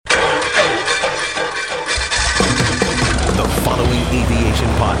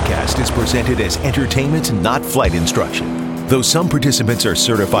podcast is presented as entertainment, not flight instruction. Though some participants are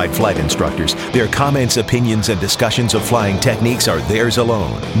certified flight instructors, their comments, opinions, and discussions of flying techniques are theirs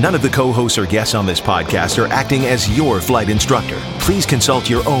alone. None of the co-hosts or guests on this podcast are acting as your flight instructor. Please consult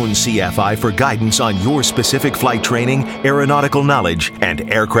your own CFI for guidance on your specific flight training, aeronautical knowledge,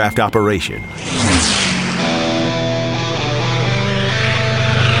 and aircraft operation.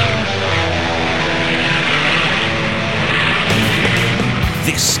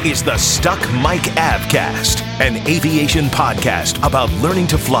 This is the Stuck Mike Avcast, an aviation podcast about learning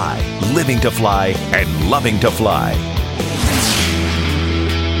to fly, living to fly, and loving to fly.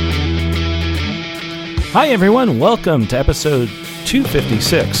 Hi everyone, welcome to episode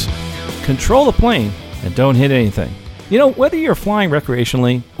 256. Control the plane and don't hit anything. You know, whether you're flying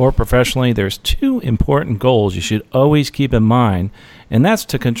recreationally or professionally, there's two important goals you should always keep in mind, and that's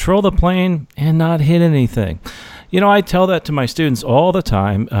to control the plane and not hit anything. You know, I tell that to my students all the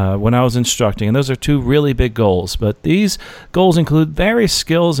time when I was instructing, and those are two really big goals. But these goals include various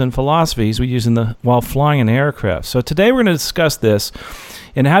skills and philosophies we use while flying an aircraft. So today we're going to discuss this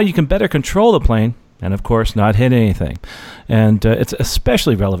and how you can better control the plane and, of course, not hit anything. And it's an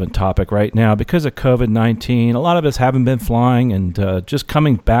especially relevant topic right now because of COVID-19. A lot of us haven't been flying and just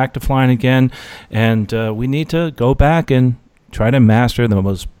coming back to flying again. And we need to go back and try to master the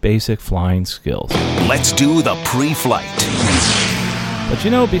most basic flying skills. Let's do the pre-flight. But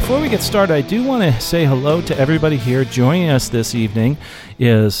you know, before we get started, I do want to say hello to everybody here. Joining us this evening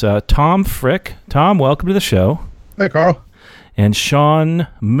is Tom Frick. Tom, welcome to the show. Hey, Carl. And Sean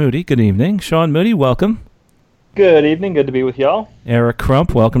Moody. Good evening. Sean Moody, welcome. Good evening. Good to be with y'all. Eric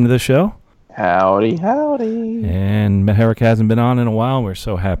Crump, welcome to the show. Howdy, howdy. And Matt Herrick hasn't been on in a while. We're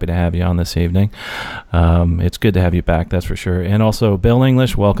so happy to have you on this evening. It's good to have you back, that's for sure. And also, Bill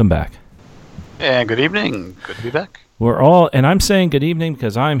English, welcome back. And good evening. Good to be back. And I'm saying good evening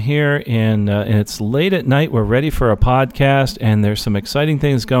because I'm here and it's late at night. We're ready for a podcast, and there's some exciting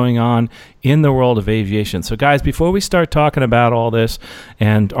things going on in the world of aviation. So, guys, before we start talking about all this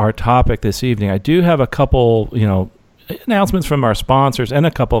and our topic this evening, I do have a couple, announcements from our sponsors and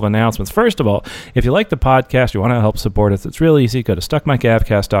a couple of announcements. First of all, if you like the podcast, you want to help support us, it's really easy. Go to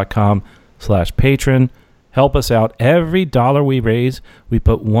stuckmikeavcast.com/patron. Help us out. Every dollar we raise, we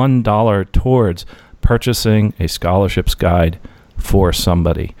put $1 towards purchasing a scholarships guide for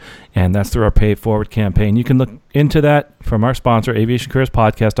somebody. And that's through our Pay It Forward campaign. You can look into that from our sponsor,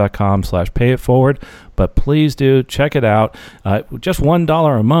 aviationcareerspodcast.com/payitforward. But please do check it out. Just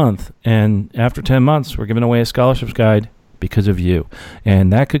 $1 a month. And after 10 months, we're giving away a scholarships guide because of you.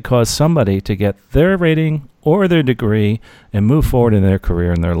 And that could cause somebody to get their rating or their degree and move forward in their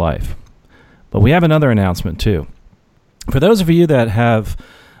career and their life. But we have another announcement too. For those of you that have,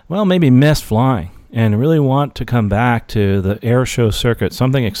 maybe missed flying and really want to come back to the air show circuit,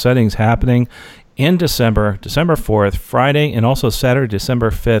 something exciting is happening in December 4th, Friday, and also Saturday, December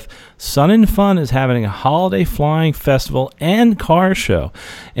 5th. Sun and Fun is having a holiday flying festival and car show.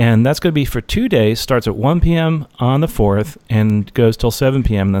 And that's going to be for 2 days, starts at 1 p.m. on the 4th and goes till 7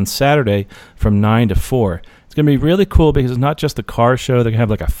 p.m. And then Saturday from 9 to 4. It's going to be really cool because it's not just the car show. They're going to have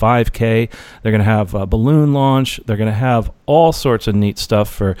like a 5K. They're going to have a balloon launch. They're going to have all sorts of neat stuff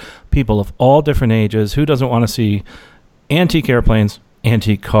for people of all different ages. Who doesn't want to see antique airplanes,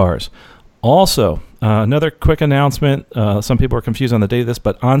 antique cars? Also, another quick announcement. Some people are confused on the date of this,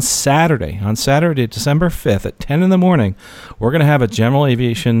 but on Saturday, December 5th at 10 in the morning, we're going to have a general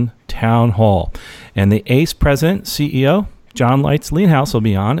aviation town hall. And the ACE president, CEO, John Leitz-Leanhouse will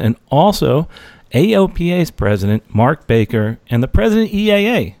be on, and also AOPA's president, Mark Baker, and the president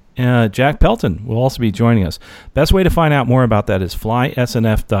EAA, Jack Pelton, will also be joining us. Best way to find out more about that is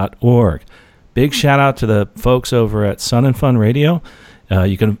flysnf.org. Big shout out to the folks over at Sun and Fun Radio.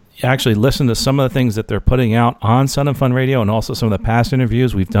 You can actually listen to some of the things that they're putting out on Sun and Fun Radio and also some of the past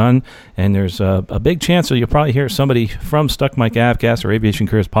interviews we've done. And there's a big chance that you'll probably hear somebody from Stuck Mike Avcast or Aviation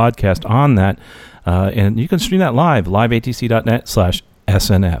Careers Podcast on that. And you can stream that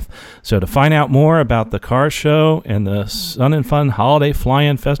live.atc.net/SNF. So to find out more about the car show and the Sun and Fun Holiday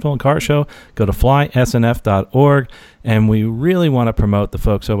Fly-In Festival and Car Show, go to flysnf.org. And we really want to promote the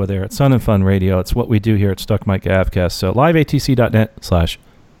folks over there at Sun and Fun Radio. It's what we do here at Stuck Mike Avcast. So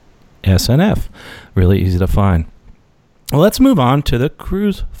liveatc.net/SNF. Really easy to find. Well, let's move on to the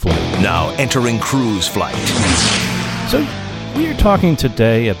cruise flight. Now entering cruise flight. So we are talking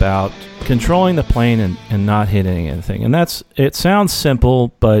today about controlling the plane and not hitting anything. And it sounds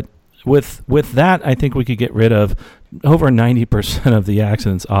simple, but with that, I think we could get rid of over 90% of the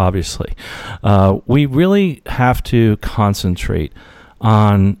accidents, obviously. We really have to concentrate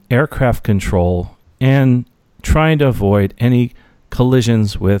on aircraft control and trying to avoid any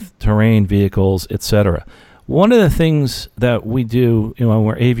collisions with terrain, vehicles, etc. One of the things that we do, when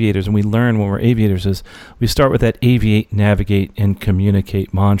we're aviators, and we learn when we're aviators, is we start with that aviate, navigate, and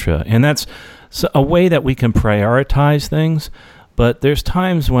communicate mantra. And that's a way that we can prioritize things. But there's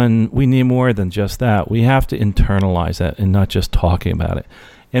times when we need more than just that. We have to internalize that and not just talking about it.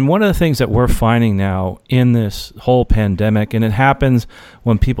 And one of the things that we're finding now in this whole pandemic, and it happens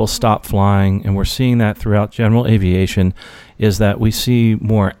when people stop flying, and we're seeing that throughout general aviation, is that we see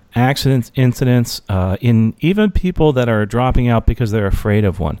more accidents, incidents, in even people that are dropping out because they're afraid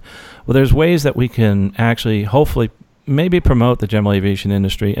of one. Well, there's ways that we can actually, hopefully, maybe promote the general aviation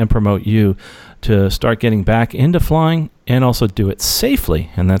industry and promote you to start getting back into flying and also do it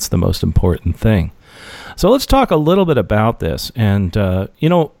safely. And that's the most important thing. So let's talk a little bit about this. And,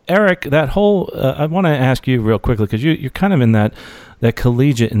 Eric, that whole, I want to ask you real quickly, because you're kind of in that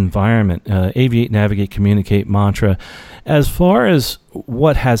collegiate environment, aviate, navigate, communicate mantra. As far as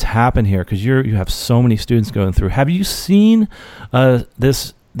what has happened here, because you have so many students going through, have you seen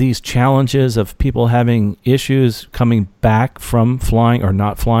these challenges of people having issues coming back from flying or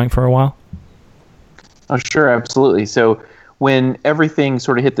not flying for a while? Oh, sure, absolutely. So when everything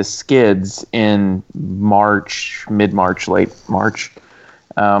sort of hit the skids in March, mid-March, late March,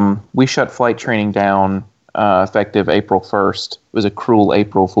 we shut flight training down effective April 1st. It was a cruel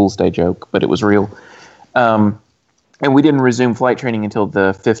April Fool's Day joke, but it was real. And we didn't resume flight training until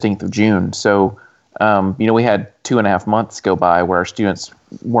the 15th of June. So, we had 2.5 months go by where our students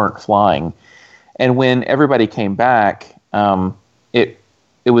weren't flying. And when everybody came back,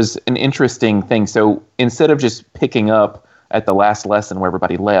 it was an interesting thing. So instead of just picking up at the last lesson where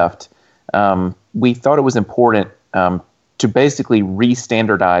everybody left, we thought it was important to basically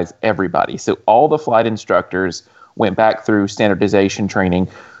re-standardize everybody. So all the flight instructors went back through standardization training,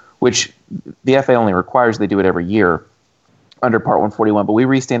 which the FAA only requires they do it every year under Part 141, but we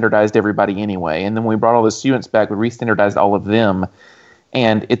re-standardized everybody anyway. And then when we brought all the students back, we re-standardized all of them.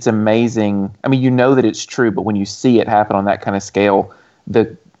 And it's amazing. I mean, you know that it's true, but when you see it happen on that kind of scale,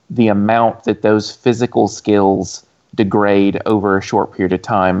 the amount that those physical skills degrade over a short period of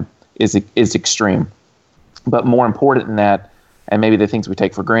time is extreme. But more important than that, and maybe the things we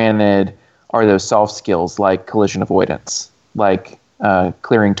take for granted, are those soft skills like collision avoidance, like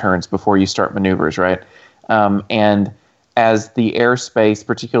clearing turns before you start maneuvers, right? And as the airspace,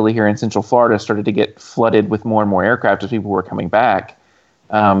 particularly here in Central Florida, started to get flooded with more and more aircraft as people were coming back,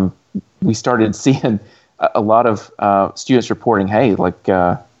 we started seeing a lot of students reporting, hey, we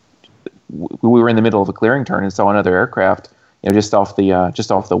were in the middle of a clearing turn and saw another aircraft, just off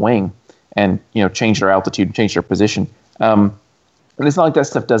the wing, and changed our altitude and changed our position. And it's not like that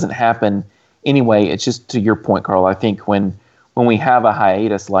stuff doesn't happen anyway. It's just to your point, Carl. I think when we have a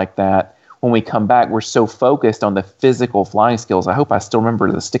hiatus like that, when we come back, we're so focused on the physical flying skills. I hope I still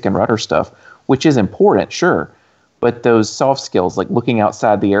remember the stick and rudder stuff, which is important, sure. But those soft skills, like looking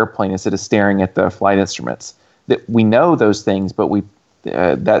outside the airplane instead of staring at the flight instruments, that we know those things, but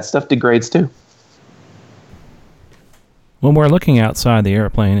that stuff degrades too. When we're looking outside the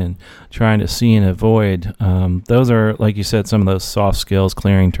airplane and trying to see and avoid, those are, like you said, some of those soft skills,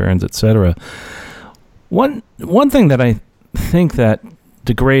 clearing turns, etc. One thing that I think that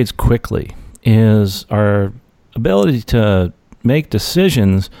degrades quickly is our ability to make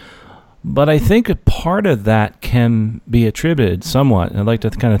decisions, but I think a part of that can be attributed somewhat, and I'd like to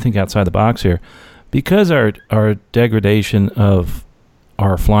kind of think outside the box here, because our degradation of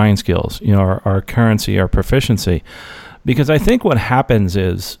our flying skills, our currency, our proficiency. Because I think what happens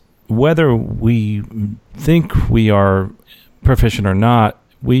is, whether we think we are proficient or not,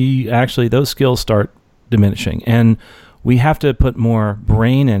 those skills start diminishing. And we have to put more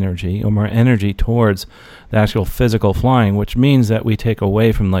brain energy or more energy towards the actual physical flying, which means that we take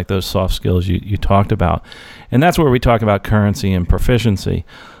away from those soft skills you talked about. And that's where we talk about currency and proficiency.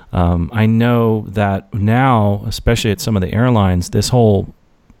 I know that now, especially at some of the airlines, this whole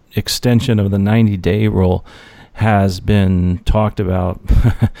extension of the 90-day rule has been talked about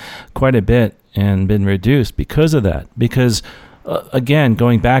quite a bit and been reduced because of that. Because, again,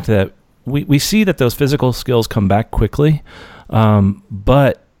 going back to that, we see that those physical skills come back quickly,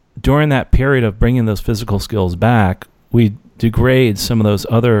 but during that period of bringing those physical skills back, we degrade some of those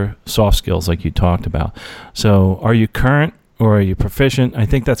other soft skills like you talked about. So are you current or are you proficient? I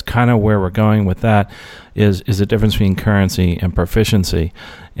think that's kind of where we're going with that, is the difference between currency and proficiency.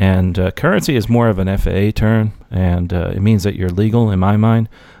 And currency is more of an FAA term, and it means that you're legal in my mind.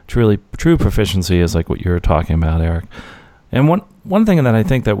 True proficiency is like what you were talking about, Eric. And one thing that I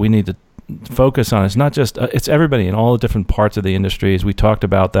think that we need to focus on is not just it's everybody in all the different parts of the industries. We talked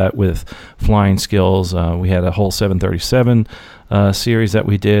about that with flying skills. We had a whole 737 series that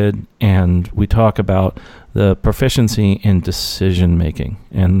we did, and we talk about the proficiency in decision making,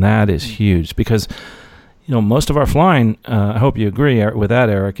 and that is huge because most of our flying, I hope you agree with that,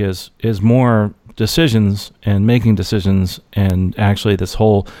 Eric, is more decisions and making decisions, and actually this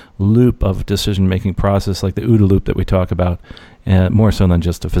whole loop of decision making process, like the OODA loop that we talk about, more so than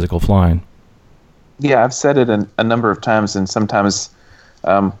just the physical flying. Yeah, I've said it a number of times, and sometimes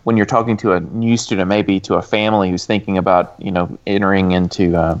when you're talking to a new student, maybe to a family who's thinking about entering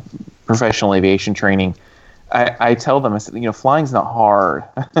into professional aviation training, I tell them, I said, flying's not hard.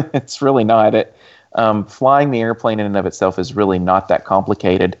 It's really not. Flying the airplane in and of itself is really not that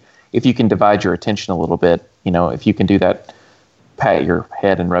complicated. If you can divide your attention a little bit, if you can do that pat your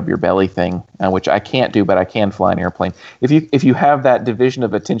head and rub your belly thing, which I can't do, but I can fly an airplane. If you have that division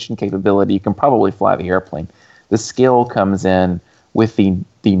of attention capability, you can probably fly the airplane. The skill comes in with the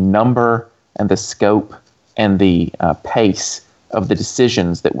number and the scope and the pace of the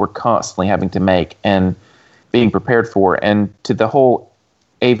decisions that we're constantly having to make and being prepared for. And to the whole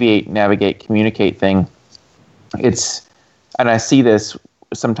aviate, navigate, communicate thing, and I see this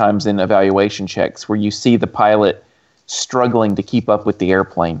sometimes in evaluation checks where you see the pilot struggling to keep up with the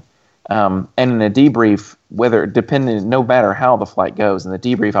airplane. And in a debrief, no matter how the flight goes, in the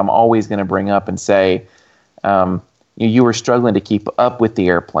debrief, I'm always going to bring up and say, you were struggling to keep up with the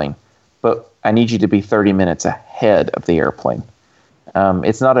airplane, but I need you to be 30 minutes ahead of the airplane.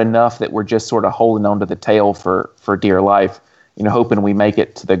 It's not enough that we're just sort of holding on to the tail for dear life, hoping we make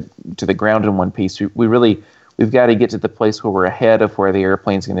it to the ground in one piece. We've got to get to the place where we're ahead of where the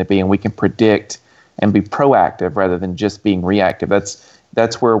airplane's going to be, and we can predict and be proactive rather than just being reactive.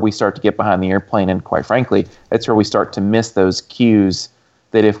 That's where we start to get behind the airplane, and quite frankly, that's where we start to miss those cues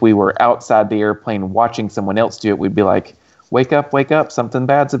that if we were outside the airplane watching someone else do it, we'd be like, wake up, something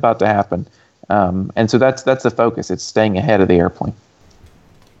bad's about to happen. And so that's the focus. It's staying ahead of the airplane.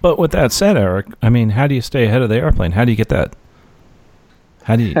 But with that said, Eric, how do you stay ahead of the airplane? How do you get that?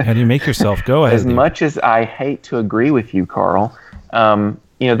 How do you make yourself go ahead? As much as I hate to agree with you, Carl,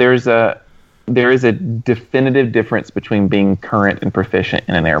 there is a definitive difference between being current and proficient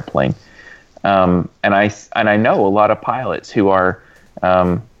in an airplane. And I know a lot of pilots who are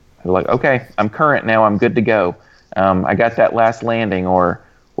like, okay, I'm current now, I'm good to go. I got that last landing or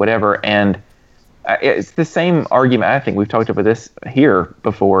whatever. And it's the same argument. I think we've talked about this here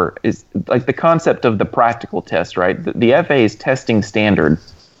before, is like the concept of the practical test, right? The FAA's testing standard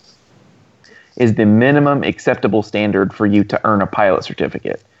is the minimum acceptable standard for you to earn a pilot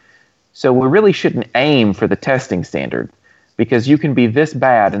certificate. So we really shouldn't aim for the testing standard, because you can be this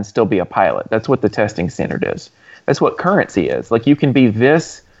bad and still be a pilot. That's what the testing standard is. That's what currency is. Like, you can be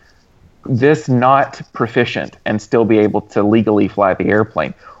this not proficient and still be able to legally fly the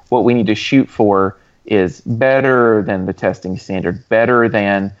airplane. What we need to shoot for is better than the testing standard, better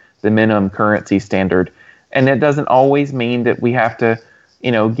than the minimum currency standard. And it doesn't always mean that we have to,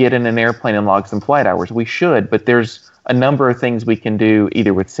 get in an airplane and log some flight hours. We should, but there's a number of things we can do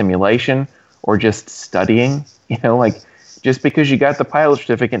either with simulation or just studying. Like, just because you got the pilot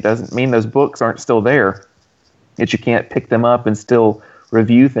certificate doesn't mean those books aren't still there. That you can't pick them up and still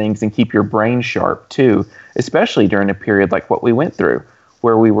review things and keep your brain sharp too, especially during a period like what we went through,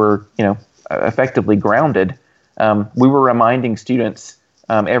 where we were, effectively grounded. We were reminding students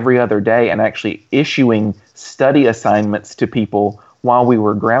every other day and actually issuing study assignments to people while we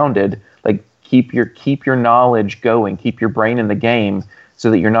were grounded. Like, keep your knowledge going, keep your brain in the game, so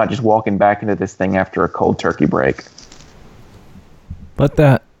that you're not just walking back into this thing after a cold turkey break. But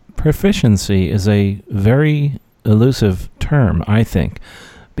that proficiency is a very elusive term, I think,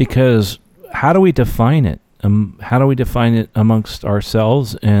 because how do we define it? How do we define it amongst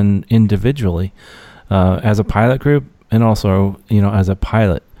ourselves and individually as a pilot group, and also, as a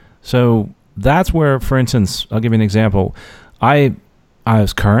pilot? So that's where, for instance, I'll give you an example. I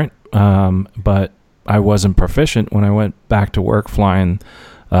was current, but I wasn't proficient when I went back to work flying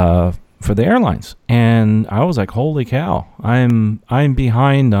for the airlines, and I was like, holy cow, I'm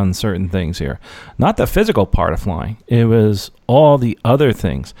behind on certain things here. Not the physical part of flying, it was all the other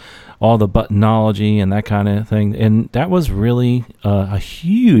things, all the buttonology and that kind of thing. And that was really a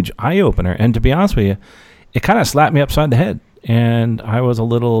huge eye-opener, and to be honest with you, it kind of slapped me upside the head, and I was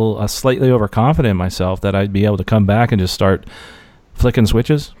slightly overconfident in myself that I'd be able to come back and just start flicking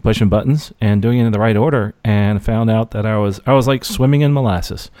switches, pushing buttons, and doing it in the right order, and found out that I was like swimming in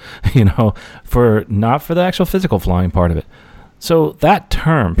molasses, not for the actual physical flying part of it. So that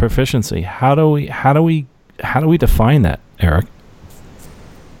term, proficiency, how do we define that? Eric?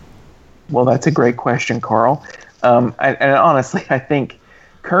 Well, that's a great question, Carl. And honestly, I think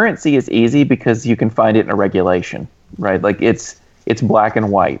currency is easy because you can find it in a regulation, right? Like it's black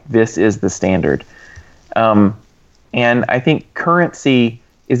and white. This is the standard. And I think currency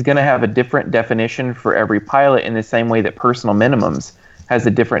is going to have a different definition for every pilot in the same way that personal minimums has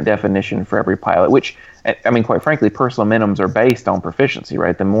a different definition for every pilot, which, I mean, quite frankly, personal minimums are based on proficiency,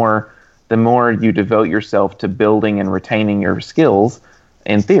 right? The more you devote yourself to building and retaining your skills,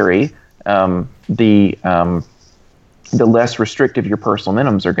 in theory, the less restrictive your personal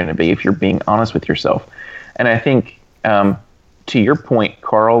minimums are going to be if you're being honest with yourself. And I think, to your point,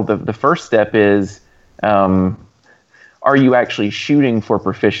 Carl, the first step is, are you actually shooting for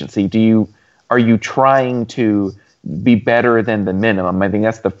proficiency? Are you trying to be better than the minimum? I think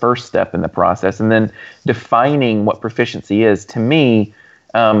that's the first step in the process. And then defining what proficiency is, to me,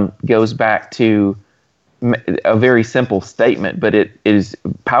 goes back to a very simple statement, but it is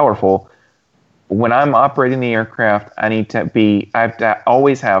powerful. When I'm operating the aircraft, I have to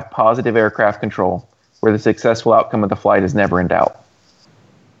always have positive aircraft control, where the successful outcome of the flight is never in doubt.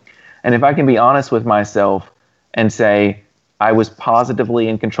 And if I can be honest with myself and say, I was positively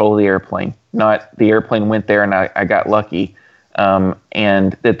in control of the airplane, not the airplane went there and I got lucky,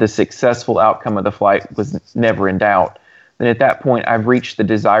 and that the successful outcome of the flight was never in doubt, then at that point I've reached the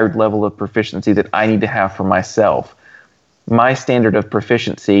desired level of proficiency that I need to have for myself. My standard of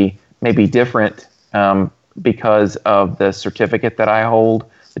proficiency may be different because of the certificate that I hold,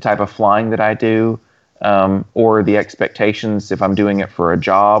 the type of flying that I do, or the expectations if I'm doing it for a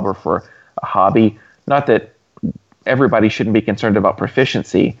job or for a hobby. Not that everybody shouldn't be concerned about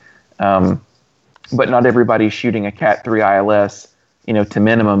proficiency, but not everybody's shooting a Cat 3 ILS, to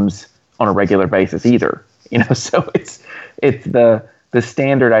minimums on a regular basis either. So it's the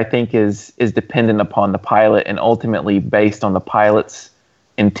standard, I think, is dependent upon the pilot and ultimately based on the pilot's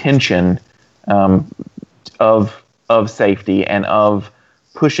intention of safety and of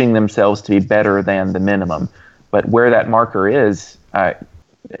pushing themselves to be better than the minimum. But where that marker is,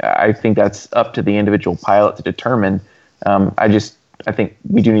 I think that's up to the individual pilot to determine. I think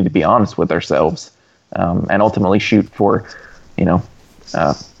we do need to be honest with ourselves and ultimately shoot for,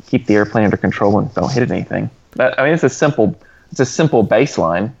 keep the airplane under control and don't hit anything. It's a simple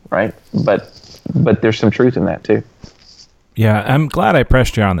baseline, right? But there's some truth in that too. Yeah, I'm glad I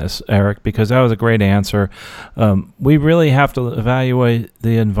pressed you on this, Eric, because that was a great answer. We really have to evaluate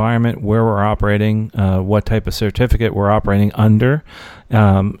the environment where we're operating, what type of certificate we're operating under.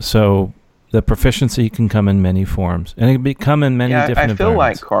 So the proficiency can come in many forms, and it can come in many different environments. I feel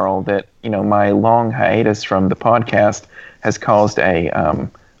like, Carl, that my long hiatus from the podcast has caused a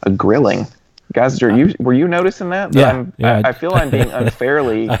grilling. Guys, were you noticing that? Yeah. I feel I'm being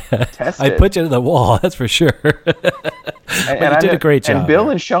unfairly tested. I put you to the wall, that's for sure. and you did a great job. And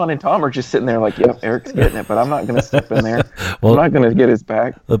Bill and Sean and Tom are just sitting there like, yep, Eric's getting it, but I'm not going to step in there. I'm not going to get his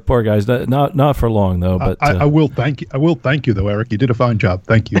back. The poor guys, not for long though. But I will thank you. I will thank you though, Eric. You did a fine job.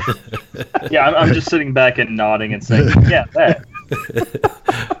 Thank you. Yeah, I'm just sitting back and nodding and saying, yeah, that.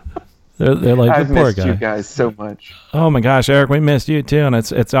 They're like, I've the poor missed guy. you guys so much. Oh my gosh, Eric, we missed you too, and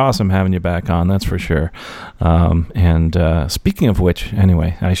it's awesome having you back on. That's for sure. And speaking of which,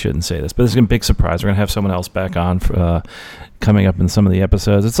 anyway, I shouldn't say this, but this is a big surprise. We're gonna have someone else back on for, coming up in some of the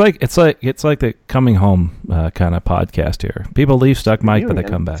episodes. It's like the coming home kind of podcast here. People leave Stuck Mike, but they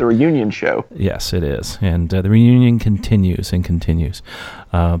come back. It's a reunion show. Yes, it is, and the reunion continues and continues.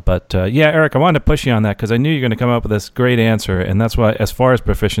 But Eric, I wanted to push you on that because I knew you were going to come up with this great answer, and that's why, as far as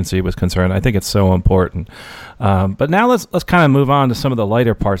proficiency was concerned, I think it's so important. But now let's kind of move on to some of the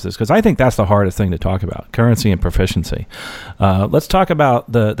lighter parts of this, because I think that's the hardest thing to talk about: currency and proficiency. Let's talk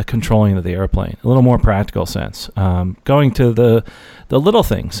about the controlling of the airplane, a little more practical sense. Going to the little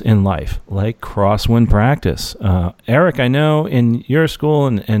things in life, like crosswind practice. Eric, I know in your school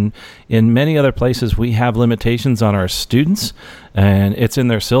and in many other places, we have limitations on our students, and it's in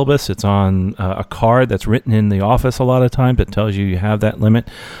their syllabus. It's on a card that's written in the office a lot of times that tells you have that limit.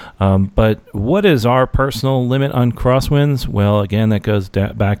 But what is our personal limit on crosswinds? Well, again, that goes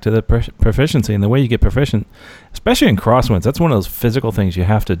back to the proficiency and the way you get proficient, especially in crosswinds. That's one of those physical things you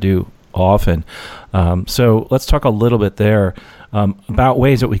have to do often. So let's talk a little bit there about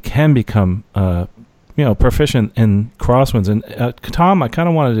ways that we can become proficient in crosswinds. And Tom, I kind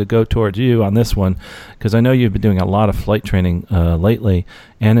of wanted to go towards you on this one because I know you've been doing a lot of flight training lately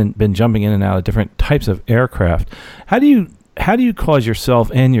and been jumping in and out of different types of aircraft. How do you cause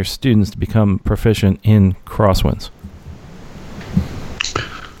yourself and your students to become proficient in crosswinds?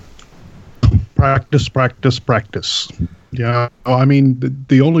 Practice, practice, practice. Yeah, I mean,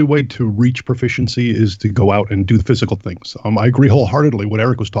 the only way to reach proficiency is to go out and do the physical things. I agree wholeheartedly what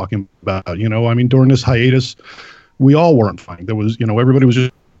Eric was talking about. I mean, during this hiatus, we all weren't fine. There was, everybody was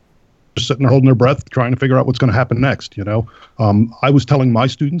just sitting there holding their breath, trying to figure out what's going to happen next. I was telling my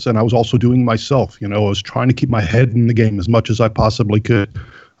students, and I was also doing myself. I was trying to keep my head in the game as much as I possibly could,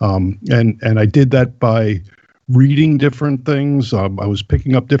 and I did that by reading different things. I was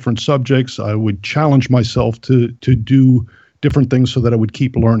picking up different subjects. I would challenge myself to do different things so that I would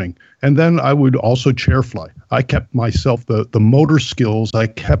keep learning. And then I would also chair fly. I kept myself, the motor skills, I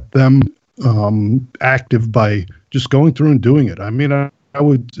kept them active by just going through and doing it. I mean, I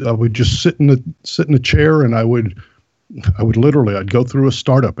would just sit in a chair, and I would literally, I'd go through a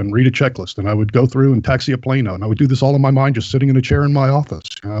startup and read a checklist, and I would go through and taxi a plane out, and I would do this all in my mind, just sitting in a chair in my office.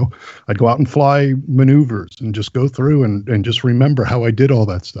 I'd go out and fly maneuvers and just go through and just remember how I did all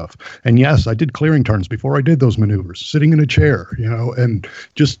that stuff. And yes, I did clearing turns before I did those maneuvers, sitting in a chair, and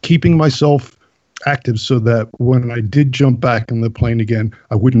just keeping myself active so that when I did jump back in the plane again,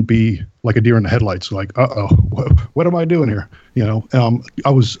 I wouldn't be like a deer in the headlights, like, what am I doing here?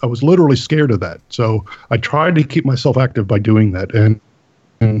 I was literally scared of that. So I tried to keep myself active by doing that. And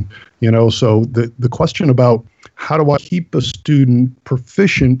so the question about how do I keep a student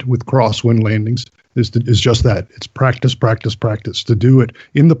proficient with crosswind landings is just that. It's practice, practice, practice, to do it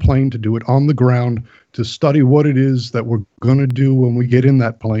in the plane, to do it on the ground, to study what it is that we're going to do when we get in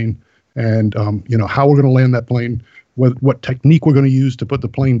that plane. And, how we're going to land that plane, what technique we're going to use to put the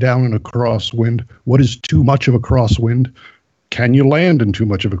plane down in a crosswind, what is too much of a crosswind, can you land in too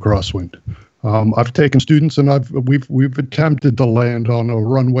much of a crosswind? I've taken students, and we've attempted to land on a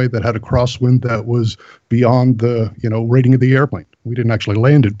runway that had a crosswind that was beyond the, rating of the airplane. We didn't actually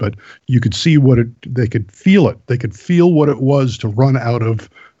land it, but you could see they could feel it. They could feel what it was to run out of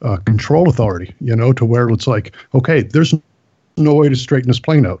control authority, to where it's like, okay, there's no way to straighten this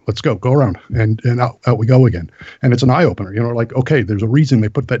plane out. Let's go around, and out we go again. And it's an eye opener, like, okay, there's a reason they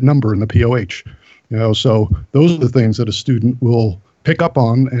put that number in the POH, so those are the things that a student will pick up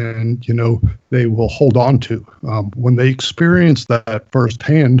on, and, they will hold on to. When they experience that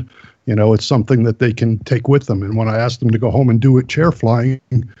firsthand, it's something that they can take with them. And when I ask them to go home and do it chair flying,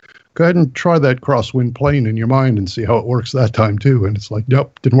 go ahead and try that crosswind plane in your mind and see how it works that time too. And it's like,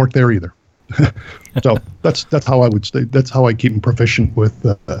 nope, didn't work there either. So that's how I would say. That's how I keep them proficient with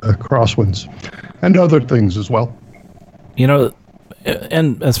crosswinds and other things as well.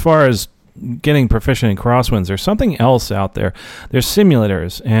 And as far as getting proficient in crosswinds, there's something else out there. There's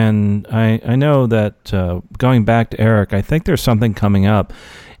simulators, and I know that going back to Eric, I think there's something coming up.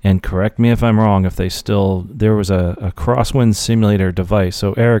 And correct me if I'm wrong, there was a crosswind simulator device.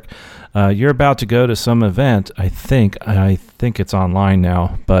 So Eric, you're about to go to some event. I think it's online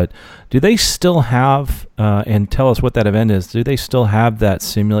now, but do they still have, and tell us what that event is, do they still have that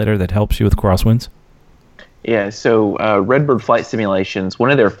simulator that helps you with crosswinds? Yeah, so Redbird Flight Simulations, one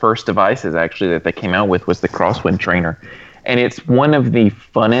of their first devices actually that they came out with was the Crosswind Trainer. And it's one of the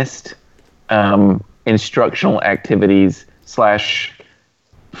funnest instructional activities /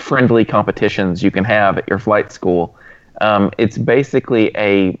 friendly competitions you can have at your flight school. It's basically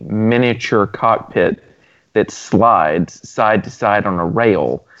a miniature cockpit that slides side to side on a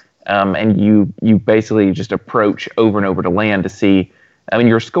rail, and you basically just approach over and over to land to see.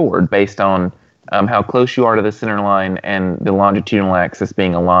 You're scored based on how close you are to the center line and the longitudinal axis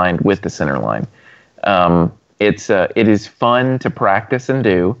being aligned with the center line. It is fun to practice and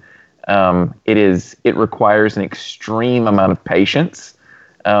do. It requires an extreme amount of patience.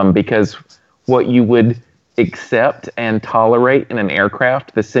 Because what you would accept and tolerate in an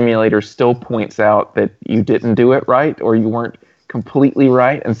aircraft, the simulator still points out that you didn't do it right or you weren't completely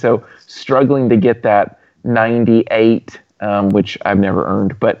right. And so struggling to get that 98, which I've never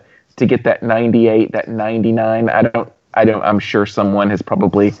earned, but to get that 98, that 99, I'm sure someone has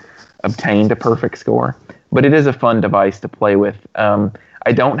probably obtained a perfect score. But it is a fun device to play with.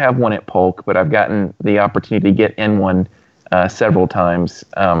 I don't have one at Polk, but I've gotten the opportunity to get in one several times.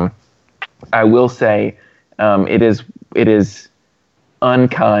 I will say it is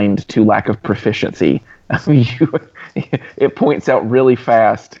unkind to lack of proficiency. It points out really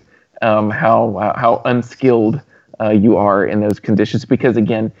fast how unskilled you are in those conditions, because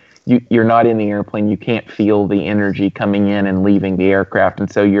again, you're not in the airplane. You can't feel the energy coming in and leaving the aircraft,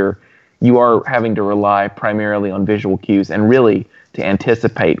 and so you are having to rely primarily on visual cues and really to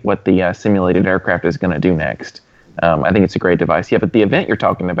anticipate what the simulated aircraft is going to do next. I think it's a great device. Yeah, but the event you're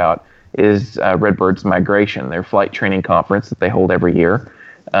talking about is Redbird's Migration, their flight training conference that they hold every year.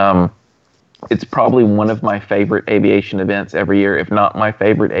 It's probably one of my favorite aviation events every year, if not my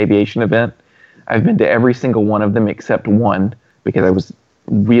favorite aviation event. I've been to every single one of them except one because I was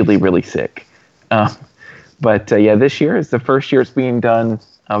really, really sick. But this year is the first year it's being done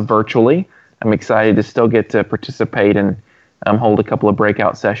virtually. I'm excited to still get to participate and hold a couple of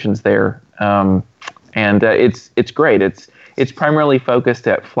breakout sessions there. It's great. It's primarily focused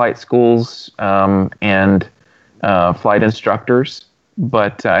at flight schools and flight instructors,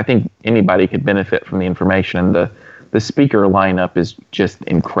 but I think anybody could benefit from the information, and the speaker lineup is just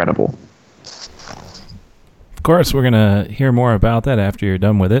incredible. Of course, we're going to hear more about that after you're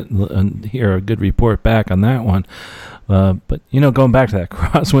done with it and hear a good report back on that one. But, going back to that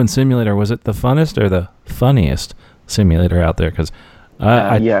Crosswind simulator, was it the funnest or the funniest simulator out there? Because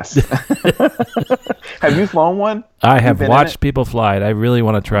yes. Have you flown one? I have watched people fly it. I really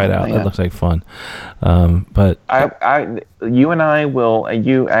want to try it out. Yeah. It looks like fun. But you and I will.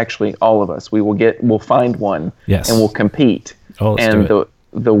 You actually, all of us, we'll find one. Yes. And we'll compete. Oh, let's do it.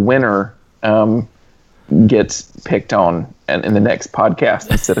 The winner gets picked on in the next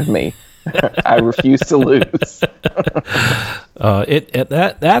podcast instead of me. I refuse to lose.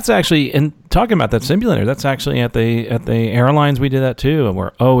 That's actually, and talking about that simulator, that's actually at the airlines we do that too, and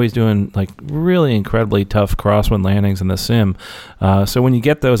we're always doing like really incredibly tough crosswind landings in the sim. So when you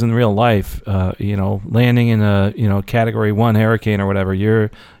get those in real life, landing in a Category 1 hurricane or whatever,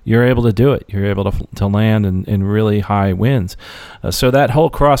 you're able to do it. You're able to land in really high winds. So that whole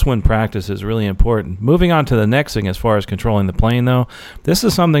crosswind practice is really important. Moving on to the next thing as far as controlling the plane, though, this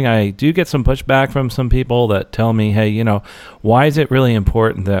is something I do get some pushback from some people that tell me, hey, why is it really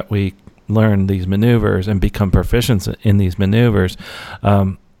important that we learn these maneuvers and become proficient in these maneuvers?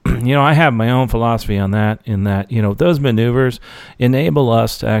 I have my own philosophy on that, in that, those maneuvers enable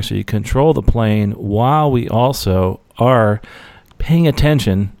us to actually control the plane while we also are paying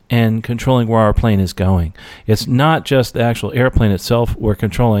attention and controlling where our plane is going. It's not just the actual airplane itself we're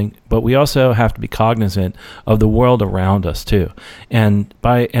controlling, but we also have to be cognizant of the world around us too. And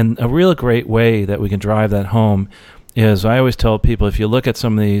a real great way that we can drive that home is, I always tell people, if you look at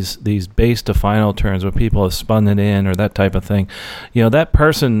some of these base to final turns where people have spun it in or that type of thing, that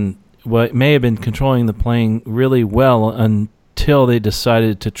person may have been controlling the plane really well until they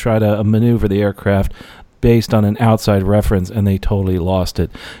decided to try to maneuver the aircraft based on an outside reference, and they totally lost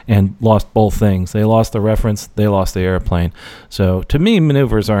it and lost both things. They lost the reference, they lost the airplane. So to me,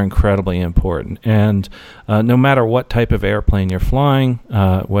 maneuvers are incredibly important. And no matter what type of airplane you're flying,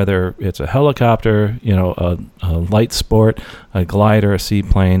 whether it's a helicopter, a light sport, a glider, a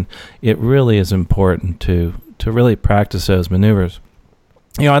seaplane, it really is important to really practice those maneuvers.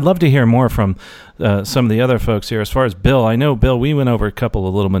 I'd love to hear more from some of the other folks here. As far as Bill, I know, Bill, we went over a couple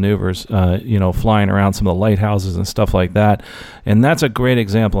of little maneuvers, flying around some of the lighthouses and stuff like that. And that's a great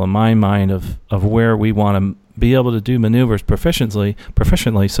example in my mind of where we want to be able to do maneuvers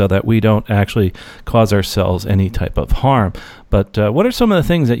proficiently so that we don't actually cause ourselves any type of harm. But what are some of the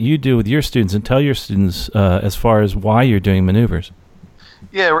things that you do with your students, and tell your students as far as why you're doing maneuvers?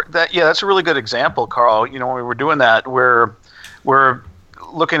 That's a really good example, Carl. When we were doing that, we're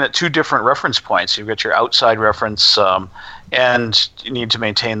looking at two different reference points. You've got your outside reference, and you need to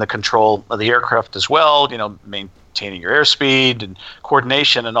maintain the control of the aircraft as well, maintaining your airspeed and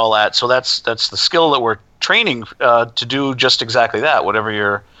coordination and all that. So that's the skill that we're training to do just exactly that, whatever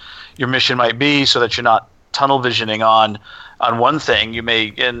your mission might be, so that you're not tunnel visioning on one thing. You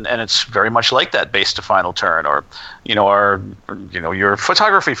may, and it's very much like that base to final turn, or your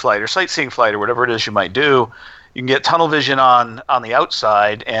photography flight or sightseeing flight or whatever it is you might do. You can get tunnel vision on the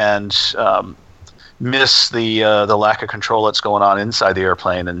outside and miss the lack of control that's going on inside the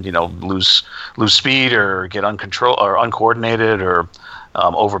airplane, and lose speed or get uncoordinated or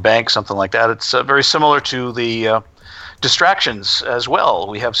overbank, something like that. It's very similar to the distractions as well.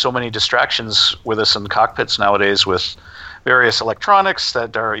 We have so many distractions with us in the cockpits nowadays, with various electronics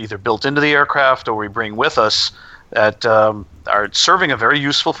that are either built into the aircraft or we bring with us that are serving a very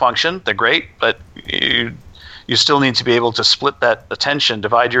useful function. They're great, but you still need to be able to split that attention,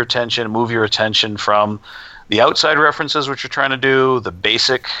 divide your attention, move your attention from the outside references, which you're trying to do, the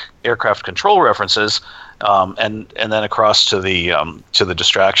basic aircraft control references, and then across to the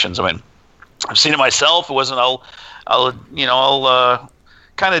distractions. I mean, I've seen it myself. It wasn't. I'll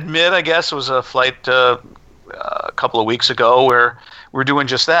kind of admit, I guess, it was a flight a couple of weeks ago where we're doing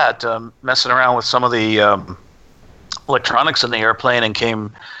just that, messing around with some of the electronics in the airplane, and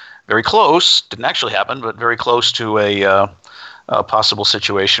came very close, didn't actually happen, but very close to a possible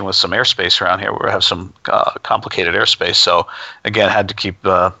situation with some airspace around here where we have some complicated airspace. So again, had to keep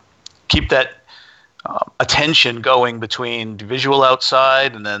that attention going between the visual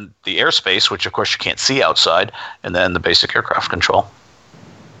outside and then the airspace, which of course you can't see outside, and then the basic aircraft control.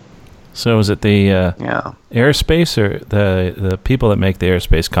 So is it the airspace or the people that make the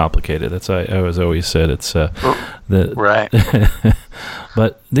airspace complicated? That's I always said it's the right.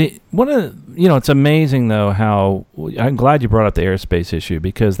 But it's amazing though how I'm glad you brought up the airspace issue,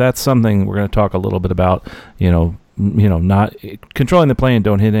 because that's something we're going to talk a little bit about. Not controlling the plane,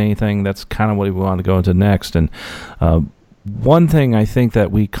 don't hit anything. That's kind of what we want to go into next. And one thing I think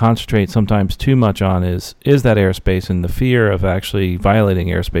that we concentrate sometimes too much on is that airspace and the fear of actually violating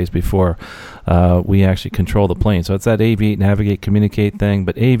airspace before we actually control the plane. So it's that aviate, navigate, communicate thing,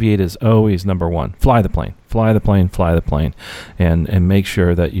 but aviate is always number one. Fly the plane, fly the plane, fly the plane, and make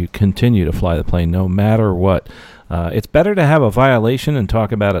sure that you continue to fly the plane no matter what. It's better to have a violation and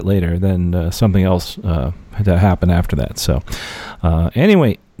talk about it later than something else to happen after that. So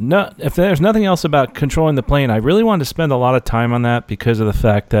anyway, if there's nothing else about controlling the plane, I really wanted to spend a lot of time on that because of the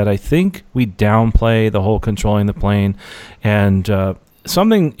fact that I think we downplay the whole controlling the plane. And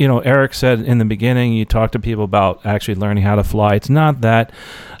something, Eric said in the beginning, you talk to people about actually learning how to fly. It's not that.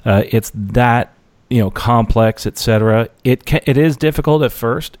 It's that complex, etc. It is difficult at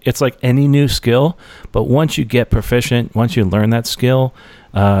first. It's like any new skill, but once you get proficient, once you learn that skill,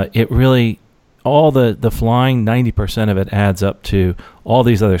 it really, all the flying, 90% of it adds up to all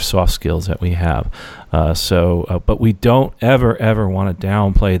these other soft skills that we have. But we don't ever want to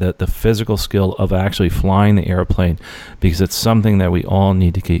downplay the physical skill of actually flying the airplane, because it's something that we all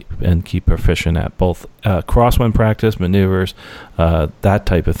need to keep proficient at, both crosswind practice, maneuvers, that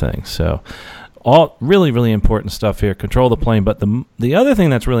type of thing. So all really, really important stuff here. Control the plane. But the other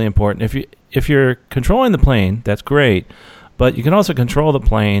thing that's really important, if you're controlling the plane, that's great. But you can also control the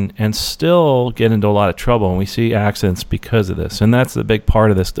plane and still get into a lot of trouble, and we see accidents because of this. And that's the big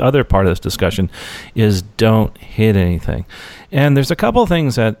part of this. The other part of this discussion is don't hit anything. And there's a couple of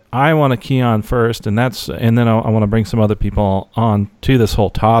things that I want to key on first, and then I want to bring some other people on to this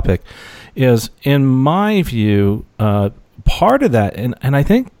whole topic. Is, in my view, part of that, and I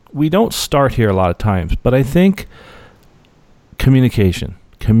think we don't start here a lot of times, but I think communication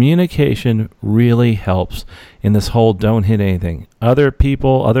really helps in this whole don't hit anything. Other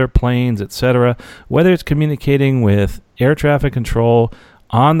people, other planes, etc., whether it's communicating with air traffic control,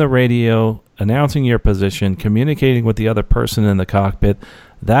 on the radio, announcing your position, communicating with the other person in the cockpit,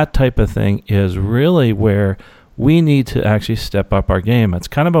 that type of thing is really where we need to actually step up our game. It's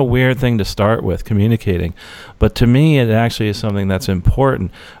kind of a weird thing to start with, communicating. But to me, it actually is something that's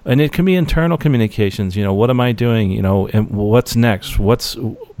important. And it can be internal communications. What am I doing? And what's next? What's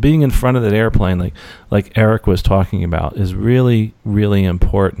being in front of that airplane, like Eric was talking about, is really, really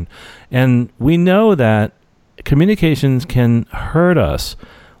important. And we know that communications can hurt us.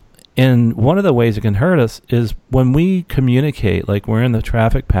 And one of the ways it can hurt us is when we communicate, like we're in the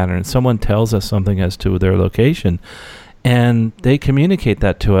traffic pattern and someone tells us something as to their location and they communicate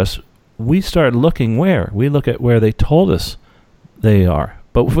that to us, we start looking where? We look at where they told us they are.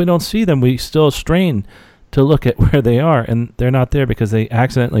 But if we don't see them, we still strain to look at where they are, and they're not there because they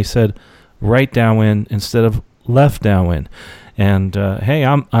accidentally said right downwind instead of left downwind. And hey,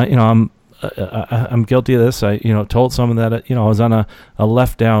 I'm guilty of this. I told someone that I was on a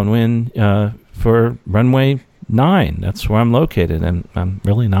left downwind for runway 9. That's where I'm located, and I'm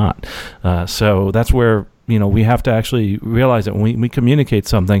really not. So that's where we have to actually realize that when we communicate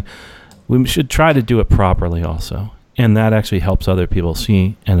something, we should try to do it properly also, and that actually helps other people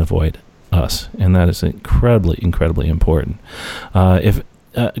see and avoid us, and that is incredibly, incredibly important. If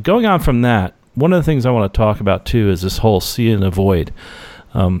going on from that, one of the things I want to talk about too is this whole see and avoid.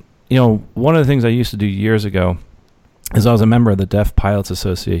 One of the things I used to do years ago is I was a member of the Deaf Pilots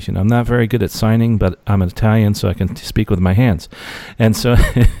Association. I'm not very good at signing, but I'm an Italian, so I can speak with my hands. And so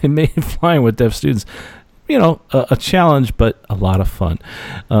it made flying with deaf students, a challenge, but a lot of fun.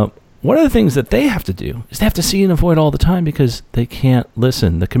 One of the things that they have to do is they have to see and avoid all the time because they can't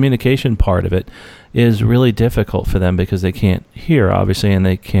listen. The communication part of it is really difficult for them because they can't hear, obviously, and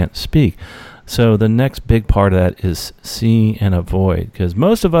they can't speak. So the next big part of that is see and avoid, because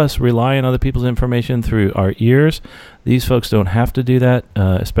most of us rely on other people's information through our ears. These folks don't have to do that,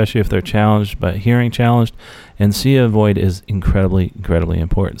 especially if they're challenged, but hearing challenged. And see and avoid is incredibly, incredibly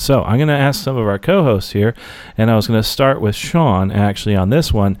important. So I'm going to ask some of our co-hosts here, and I was going to start with Sean actually on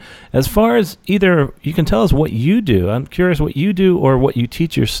this one. As far as either you can tell us what you do. I'm curious what you do or what you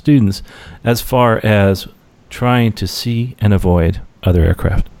teach your students as far as trying to see and avoid other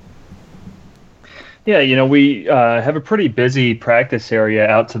aircraft. Yeah, we have a pretty busy practice area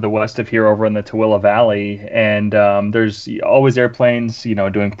out to the west of here over in the Tooele Valley, and there's always airplanes,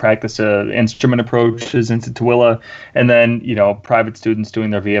 doing practice instrument approaches into Tooele, and then, private students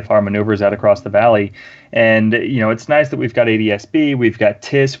doing their VFR maneuvers out across the valley. And, it's nice that we've got ADS-B, we've got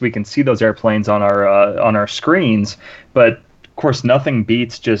TIS, we can see those airplanes on our screens, but of course, nothing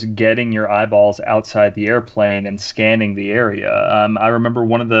beats just getting your eyeballs outside the airplane and scanning the area. I remember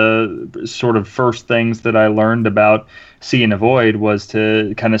one of the sort of first things that I learned about see and avoid was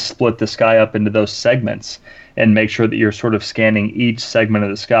to kind of split the sky up into those segments and make sure that you're sort of scanning each segment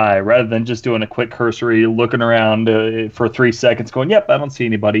of the sky rather than just doing a quick cursory looking around for 3 seconds going, yep, I don't see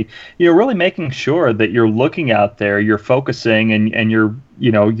anybody. You're really making sure that you're looking out there, you're focusing, and you're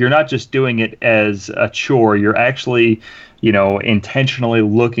not just doing it as a chore. You're actually intentionally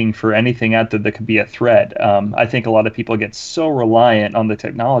looking for anything out there that could be a threat. I think a lot of people get so reliant on the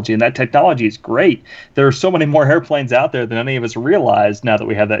technology, and that technology is great. There are so many more airplanes out there than any of us realize now that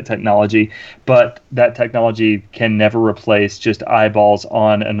we have that technology, but that technology can never replace just eyeballs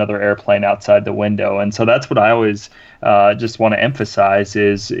on another airplane outside the window. And so that's what I always just want to emphasize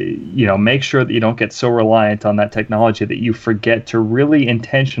is, make sure that you don't get so reliant on that technology that you forget to really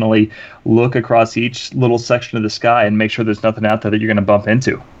intentionally look across each little section of the sky and make sure there's nothing out there that you're going to bump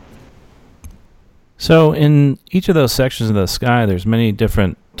into. So in each of those sections of the sky, there's many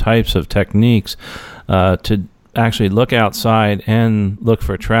different types of techniques to actually look outside and look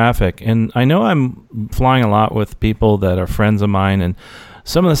for traffic. And I know I'm flying a lot with people that are friends of mine, and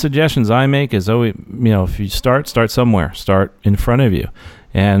some of the suggestions I make is always, if you start somewhere, start in front of you,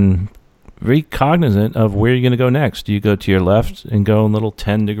 and be cognizant of where you're going to go next. You go to your left and go in little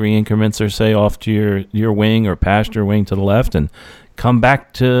 10-degree increments or say off to your wing or past your wing to the left, and come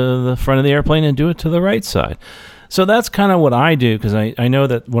back to the front of the airplane and do it to the right side. So that's kind of what I do, because I know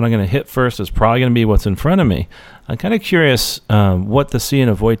that what I'm going to hit first is probably going to be what's in front of me. I'm kind of curious what the see and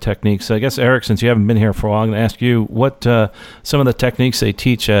avoid techniques. I guess, Eric, since you haven't been here for a while, I'm going to ask you what some of the techniques they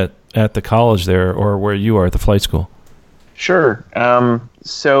teach at the college there or where you are at the flight school. Sure.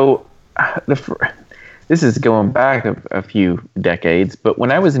 So this is going back a few decades, but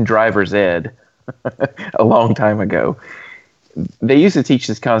when I was in driver's ed a long time ago, they used to teach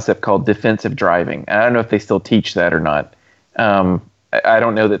this concept called defensive driving. And I don't know if they still teach that or not. I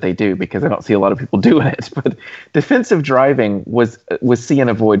don't know that they do because I don't see a lot of people doing it. But defensive driving was see and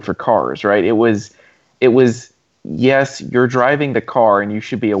avoid for cars, right? It was yes, you're driving the car and you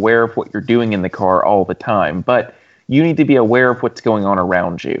should be aware of what you're doing in the car all the time, but you need to be aware of what's going on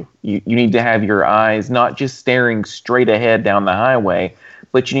around you. You need to have your eyes not just staring straight ahead down the highway,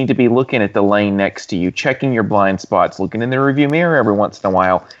 but you need to be looking at the lane next to you, checking your blind spots, looking in the rearview mirror every once in a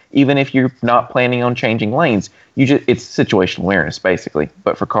while, even if you're not planning on changing lanes. It's situational awareness, basically,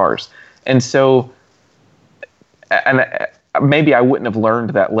 but for cars. And so, maybe I wouldn't have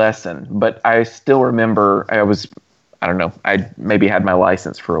learned that lesson, but I still remember I maybe had my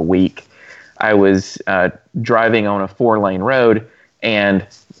license for a week. I was driving on a 4-lane road, and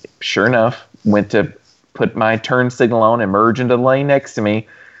sure enough, went to put my turn signal on and merge into the lane next to me.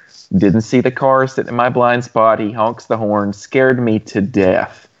 Didn't see the car sitting in my blind spot. He honks the horn. Scared me to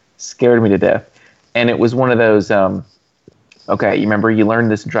death. And it was one of those, okay, you remember you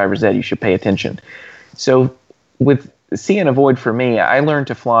learned this in driver's ed, you should pay attention. So with see and avoid for me, I learned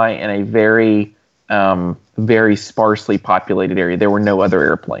to fly in a very, very sparsely populated area. There were no other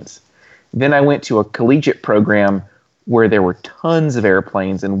airplanes. Then I went to a collegiate program where there were tons of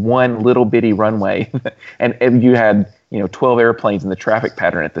airplanes and one little bitty runway, and you had 12 airplanes in the traffic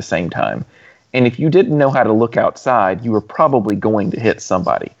pattern at the same time. And if you didn't know how to look outside, you were probably going to hit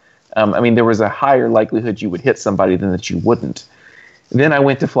somebody. There was a higher likelihood you would hit somebody than that you wouldn't. Then I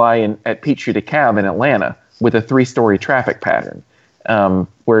went to fly at Peachtree DeKalb in Atlanta with a 3-story traffic pattern,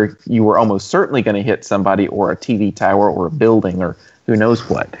 where you were almost certainly going to hit somebody or a TV tower or a building or who knows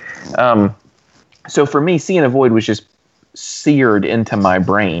what. So for me, see and avoid was just seared into my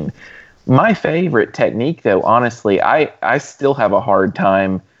brain. My favorite technique, though, honestly, I still have a hard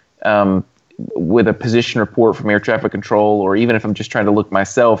time with a position report from air traffic control, or even if I'm just trying to look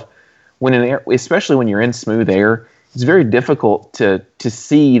myself, especially when you're in smooth air, it's very difficult to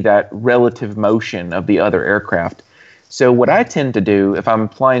see that relative motion of the other aircraft. So what I tend to do, if I'm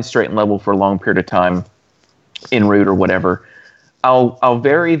flying straight and level for a long period of time, en route or whatever, I'll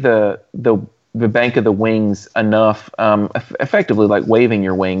vary the bank of the wings enough, effectively like waving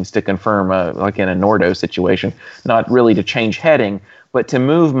your wings to confirm, like in a Nordo situation, not really to change heading, but to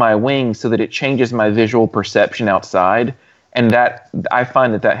move my wings so that it changes my visual perception outside. And that I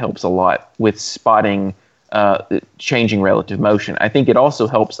find that helps a lot with spotting changing relative motion. I think it also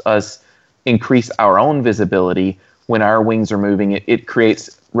helps us increase our own visibility when our wings are moving. It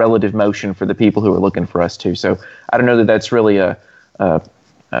creates relative motion for the people who are looking for us too. So I don't know that that's really a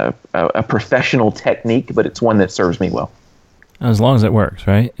professional technique, but it's one that serves me well. As long as it works,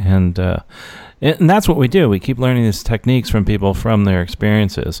 right? And that's what we do. We keep learning these techniques from people from their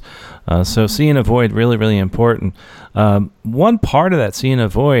experiences. So see and avoid, really, really important. One part of that see and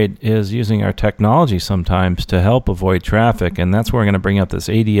avoid is using our technology sometimes to help avoid traffic, and that's where we're going to bring up this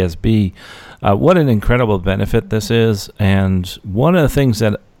ADS-B. What an incredible benefit this is, and one of the things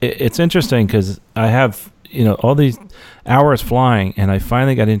that it's interesting because I have all these hours flying, and I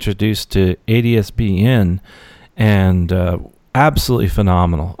finally got introduced to ADS-B in, and absolutely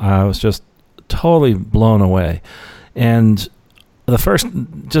phenomenal. I was just totally blown away. And the first,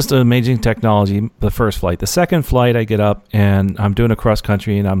 just amazing technology, the first flight. The second flight, I get up and I'm doing a cross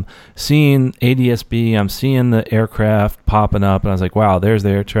country and I'm seeing ADS-B, I'm seeing the aircraft popping up, and I was like, wow, there's the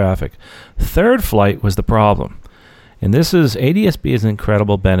air traffic. Third flight was the problem. And ADS-B is an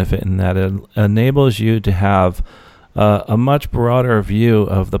incredible benefit in that it enables you to have a much broader view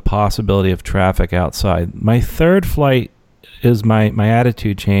of the possibility of traffic outside. My third flight is my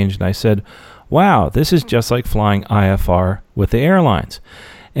attitude changed, and I said, wow, this is just like flying IFR with the airlines.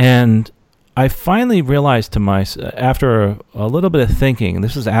 And I finally realized to myself, after a little bit of thinking, and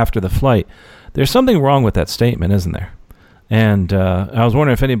this is after the flight, there's something wrong with that statement, isn't there? And I was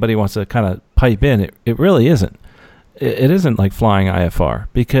wondering if anybody wants to kind of pipe in. It really isn't. It isn't like flying IFR,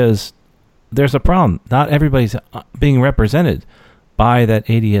 because there's a problem. Not everybody's being represented by that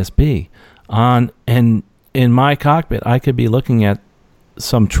ADS-B. And in my cockpit, I could be looking at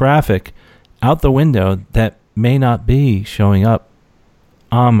some traffic out the window that may not be showing up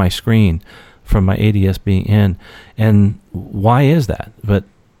on my screen from my ADS-B in. And why is that? But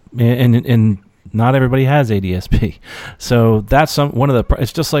and not everybody has ADS-B. So that's one of the.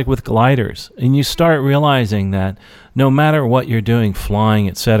 It's just like with gliders, and you start realizing that no matter what you're doing, flying,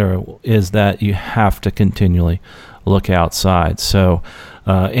 etc., is that you have to continually look outside. So,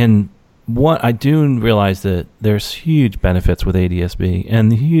 and what I do realize that there's huge benefits with ADS-B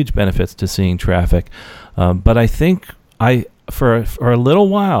and huge benefits to seeing traffic. But I think for a little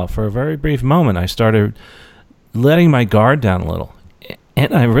while, for a very brief moment, I started letting my guard down a little.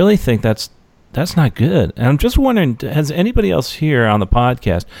 And I really think that's not good. And I'm just wondering, has anybody else here on the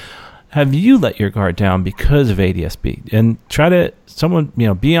podcast, have you let your guard down because of ADS-B? And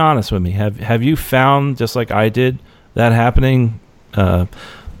be honest with me. Have you found, just like I did, that happening?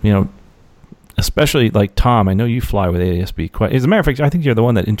 Especially like Tom, I know you fly with ADS-B quite. As a matter of fact, I think you're the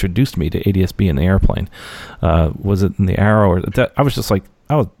one that introduced me to ADS-B in the airplane. Was it in the Arrow or that? I was just like,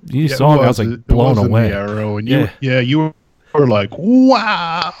 saw me, I was like blown away. The Arrow, and you were like,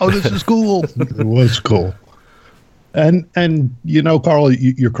 wow, this is cool. It was cool. And Carl,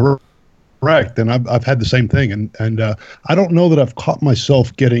 you're correct, and I've had the same thing, and I don't know that I've caught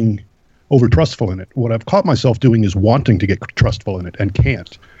myself getting over trustful in it. What I've caught myself doing is wanting to get trustful in it and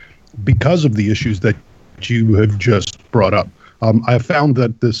can't, because of the issues that you have just brought up. I have found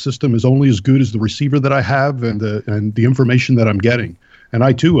that the system is only as good as the receiver that I have and the information that I'm getting. And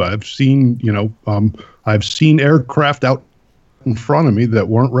I've seen aircraft out in front of me that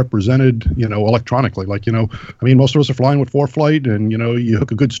weren't represented, electronically. Like, most of us are flying with ForeFlight, and, you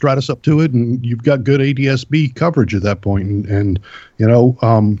hook a good Stratus up to it and you've got good ADS-B coverage at that point. And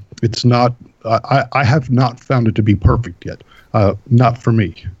it's not, I have not found it to be perfect yet. Not for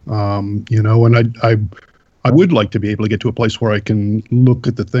me, and I would like to be able to get to a place where I can look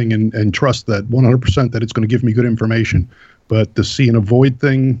at the thing and trust that 100% that it's going to give me good information. But the see and avoid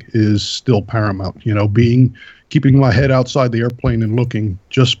thing is still paramount, keeping my head outside the airplane and looking,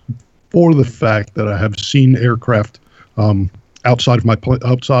 just for the fact that I have seen aircraft outside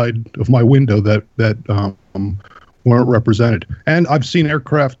of my window that weren't represented. And I've seen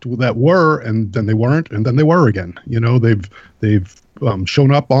aircraft that were, and then they weren't, and then they were again. They've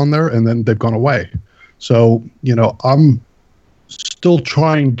shown up on there and then they've gone away. So, I'm still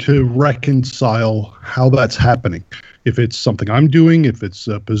trying to reconcile how that's happening. If it's something I'm doing, if it's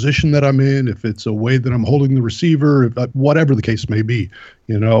a position that I'm in, if it's a way that I'm holding the receiver, whatever the case may be.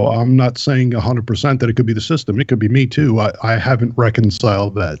 I'm not saying 100% that it could be the system. It could be me too. I haven't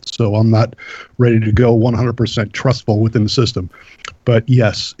reconciled that. So I'm not ready to go 100% trustful within the system. But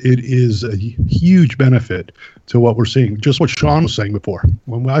yes, it is a huge benefit to what we're seeing. Just what Sean was saying before.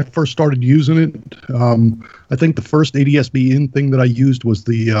 When I first started using it, I think the first ADS-B in thing that I used was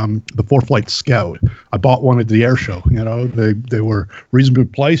the ForeFlight Scout. I bought one at the air show. They were reasonably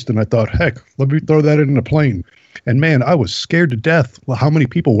placed, and I thought, heck, let me throw that in a plane. And man, I was scared to death how many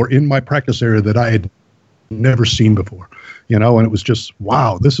people were in my practice area that I had never seen before, and it was just,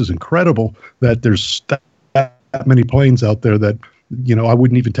 wow, this is incredible that there's that many planes out there that, I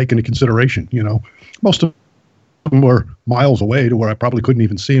wouldn't even take into consideration. Most of them were miles away to where I probably couldn't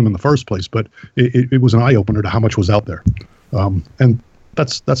even see them in the first place, but it was an eye-opener to how much was out there. And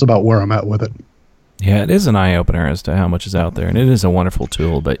that's about where I'm at with it. Yeah, it is an eye-opener as to how much is out there, and it is a wonderful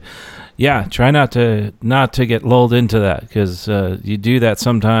tool. But yeah, try not to get lulled into that, because you do that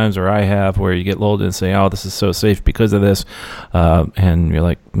sometimes, or I have, where you get lulled in and say, "Oh, this is so safe because of this," and you're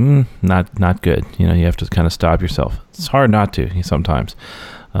like, not good. You have to kind of stop yourself. It's hard not to sometimes.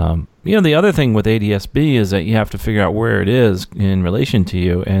 The other thing with ADS-B is that you have to figure out where it is in relation to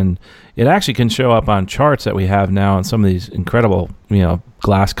you, and it actually can show up on charts that we have now in some of these incredible,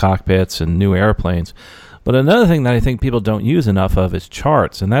 glass cockpits and new airplanes. But another thing that I think people don't use enough of is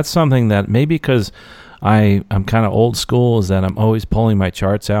charts, and that's something that maybe because I'm kind of old school, is that I'm always pulling my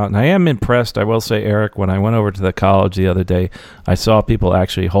charts out. And I am impressed, I will say, Eric, when I went over to the college the other day, I saw people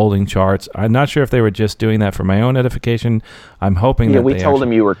actually holding charts. I'm not sure if they were just doing that for my own edification. I'm hoping that we told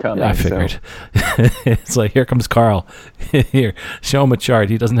him you were coming. I figured. So. It's like, here comes Carl. Here, show him a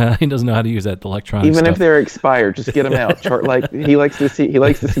chart. He doesn't know how to use that electronic Even stuff. if they're expired, just get them out. Chart, he likes to see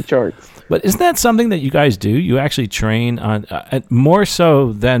charts. But isn't that something that you guys do? You actually train on more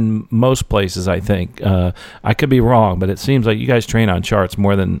so than most places, I think. I could be wrong, but it seems like you guys train on charts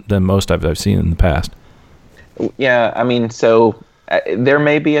more than most I've seen in the past. Yeah, I mean, so there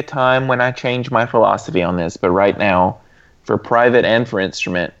may be a time when I change my philosophy on this, but right now, for private and for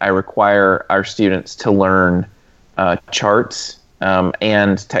instrument, I require our students to learn charts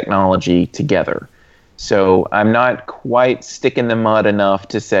and technology together. So I'm not quite sticking the mud enough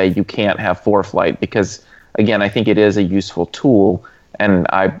to say you can't have ForeFlight, because, again, I think it is a useful tool, and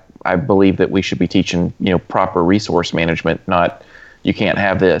I believe that we should be teaching, proper resource management, not you can't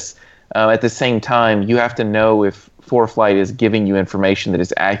have this. At the same time, you have to know if ForeFlight is giving you information that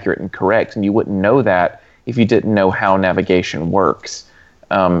is accurate and correct, and you wouldn't know that if you didn't know how navigation works.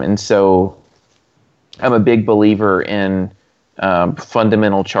 And so I'm a big believer in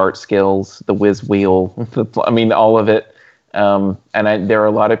fundamental chart skills, the whiz wheel, all of it. And there are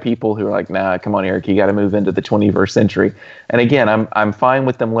a lot of people who are like, nah, come on, Eric, you got to move into the 21st century. And again, I'm fine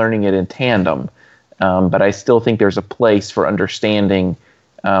with them learning it in tandem, but I still think there's a place for understanding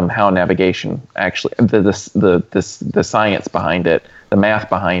how navigation actually, the science behind it, the math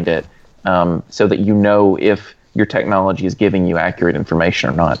behind it, so that if your technology is giving you accurate information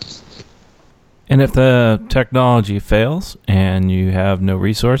or not. And if the technology fails and you have no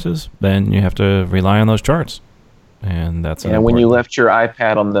resources, then you have to rely on those charts. And that's when you left your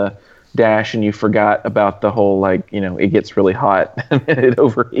iPad on the dash and you forgot about the whole, it gets really hot and it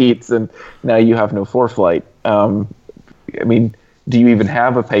overheats, and now you have no ForeFlight. Do you even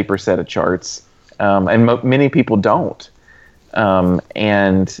have a paper set of charts? And many people don't.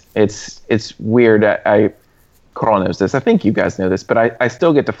 And it's weird. Carl knows this. I think you guys know this, but I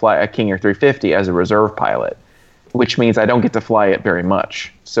still get to fly a King Air 350 as a reserve pilot, which means I don't get to fly it very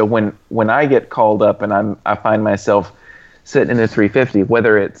much. So when I get called up and I find myself sitting in a 350,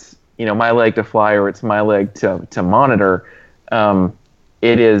 whether it's my leg to fly or it's my leg to monitor,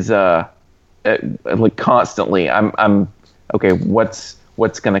 it is like constantly I'm okay. What's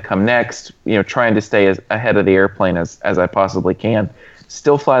going to come next? Trying to stay as ahead of the airplane as I possibly can.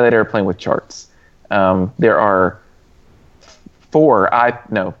 Still fly that airplane with charts. There are four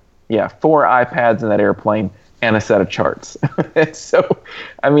iPads in that airplane and a set of charts. So,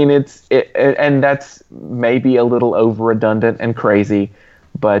 and that's maybe a little over redundant and crazy,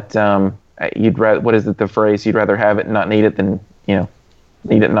 but you'd rather, what is it, the phrase, you'd rather have it and not need it than, need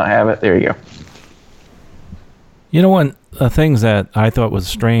it and not have it. There you go. One of the things that I thought was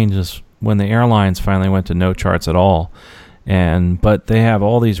strange is when the airlines finally went to no charts at all. But they have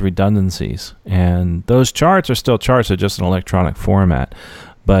all these redundancies, and those charts are still charts, they're just an electronic format.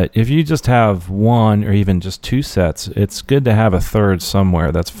 But if you just have one or even just two sets, it's good to have a third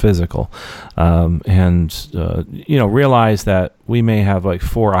somewhere that's physical. Realize that we may have like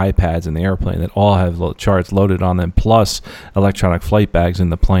 4 iPads in the airplane that all have charts loaded on them, plus electronic flight bags in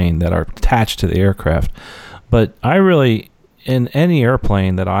the plane that are attached to the aircraft. But in any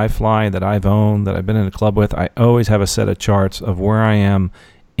airplane that I fly, that I've owned, that I've been in a club with, I always have a set of charts of where I am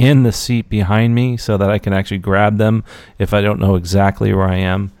in the seat behind me so that I can actually grab them if I don't know exactly where I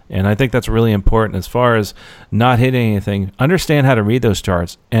am. And I think that's really important as far as not hitting anything. Understand how to read those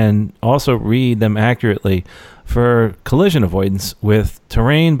charts and also read them accurately for collision avoidance with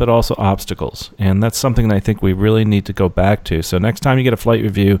terrain, but also obstacles. And that's something that I think we really need to go back to. So next time you get a flight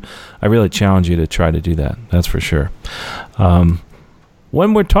review, I really challenge you to try to do that. That's for sure.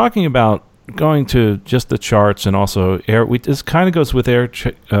 When we're talking about going to just the charts and also this kind of goes with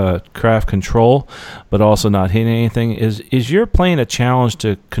aircraft control, but also not hitting anything. Is your plane a challenge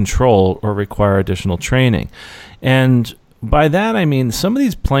to control or require additional training? And by that I mean some of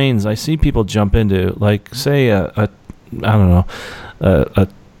these planes I see people jump into, like say a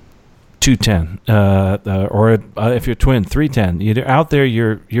 210, or if you're twin 310. You're out there,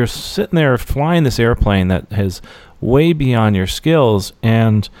 you're sitting there flying this airplane that has way beyond your skills,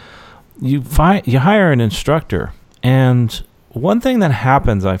 and you hire an instructor. And one thing that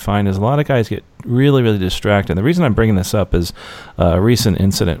happens, I find, is a lot of guys get really, really distracted. The reason I'm bringing this up is a recent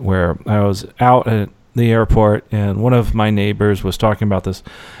incident where I was out at the airport, and one of my neighbors was talking about this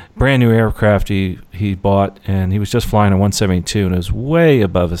brand new aircraft he bought, and he was just flying a 172, and it was way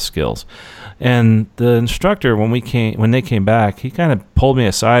above his skills. And the instructor, when they came back, he kind of pulled me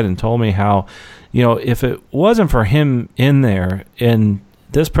aside and told me how, if it wasn't for him in there, and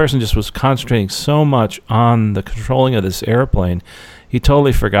this person just was concentrating so much on the controlling of this airplane, he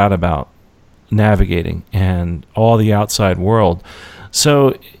totally forgot about navigating and all the outside world.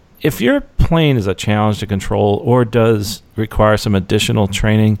 So if your plane is a challenge to control or does require some additional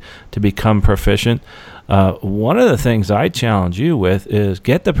training to become proficient, one of the things I challenge you with is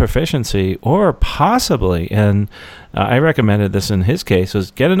get the proficiency, or possibly, and I recommended this in his case, is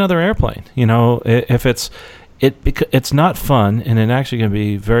get another airplane. If it's not fun, and it actually can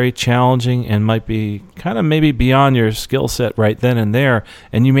be very challenging and might be kind of maybe beyond your skill set right then and there,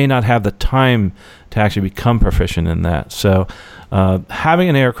 and you may not have the time to actually become proficient in that. So having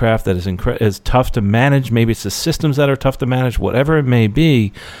an aircraft that is tough to manage, maybe it's the systems that are tough to manage, whatever it may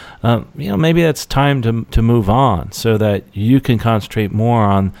be, maybe it's time to move on so that you can concentrate more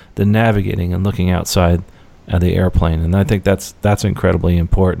on the navigating and looking outside the airplane. And I think that's incredibly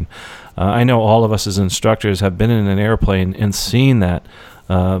important. I know all of us as instructors have been in an airplane and seen that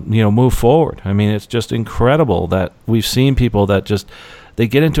move forward. I mean, it's just incredible that we've seen people that they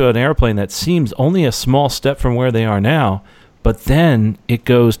get into an airplane that seems only a small step from where they are now, but then it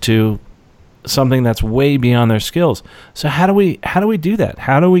goes to something that's way beyond their skills. So how do we do that?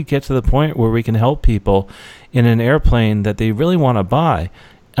 How do we get to the point where we can help people in an airplane that they really want to buy,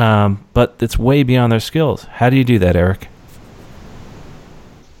 but it's way beyond their skills? How do you do that, Eric?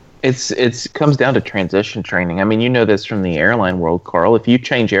 It comes down to transition training. I mean, you know this from the airline world, Carl. If you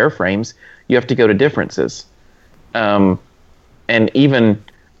change airframes, you have to go to differences, and even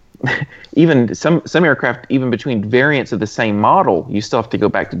some aircraft, even between variants of the same model, you still have to go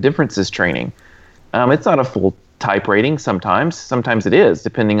back to differences training. It's not a full type rating sometimes. Sometimes it is,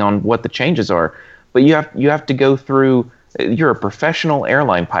 depending on what the changes are. But you have to go through. You're a professional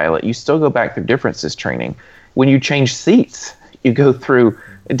airline pilot. You still go back through differences training. When you change seats, you go through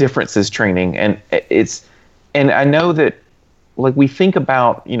differences training, and I know that, like, we think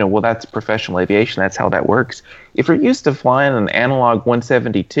about, well, that's professional aviation, that's how that works. If you're used to flying an analog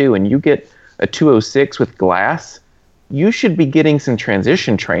 172 and you get a 206 with glass, you should be getting some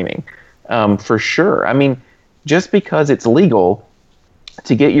transition training, for sure. I mean, just because it's legal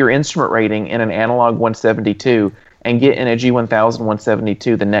to get your instrument rating in an analog 172 and get in a G1000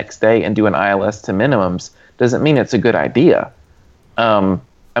 172 the next day and do an ILS to minimums doesn't mean it's a good idea.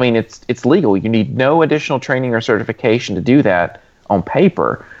 I mean, it's legal. You need no additional training or certification to do that on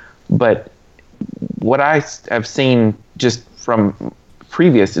paper. But what I've seen just from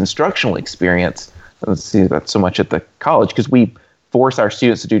previous instructional experience, I don't see that so much at the college because we force our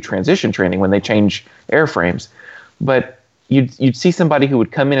students to do transition training when they change airframes. But you'd see somebody who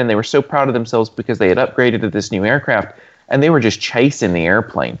would come in and they were so proud of themselves because they had upgraded to this new aircraft, and they were just chasing the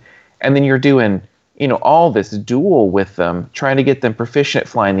airplane. And then you're doing all this duel with them, trying to get them proficient at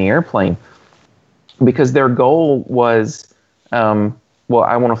flying the airplane, because their goal was, I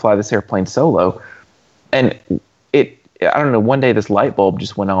want to fly this airplane solo. And I don't know, one day this light bulb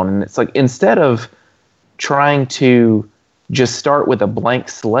just went on, and it's like, instead of trying to just start with a blank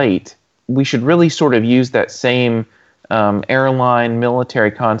slate, we should really sort of use that same airline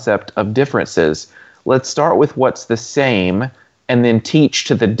military concept of differences. Let's start with what's the same and then teach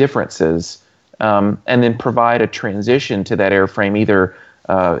to the differences. And then provide a transition to that airframe. Either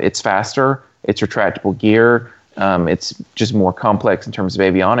it's faster, it's retractable gear, it's just more complex in terms of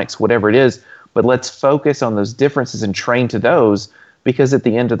avionics, whatever it is. But let's focus on those differences and train to those, because at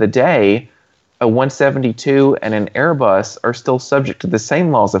the end of the day, a 172 and an Airbus are still subject to the same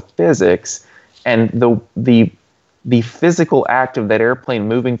laws of physics, and the physical act of that airplane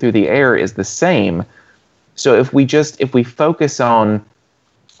moving through the air is the same. So if we focus on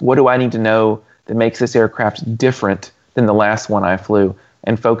what do I need to know that makes this aircraft different than the last one I flew,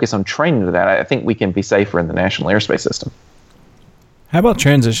 and focus on training to that, I think we can be safer in the National Airspace System. How about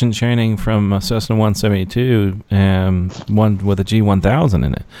transition training from a Cessna 172, one with a G1000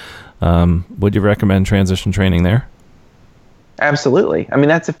 in it? Would you recommend transition training there? Absolutely. I mean,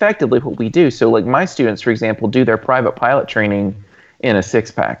 that's effectively what we do. So like my students, for example, do their private pilot training in a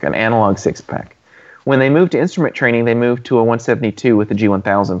 6-pack, an analog 6-pack. When they move to instrument training, they move to a 172 with the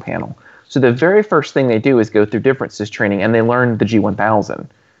G1000 panel. So the very first thing they do is go through differences training, and they learn the G1000.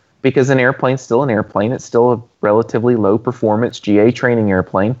 Because an airplane's still an airplane. It's still a relatively low performance GA training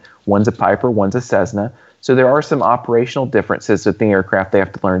airplane. One's a Piper, one's a Cessna. So there are some operational differences with the aircraft they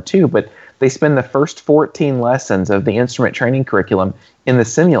have to learn too, but they spend the first 14 lessons of the instrument training curriculum in the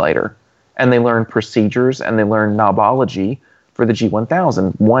simulator, and they learn procedures and they learn knobology for the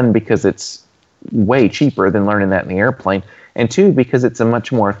G1000. One, because it's way cheaper than learning that in the airplane, and two, because it's a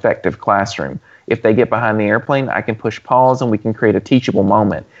much more effective classroom. If they get behind the airplane, I can push pause and we can create a teachable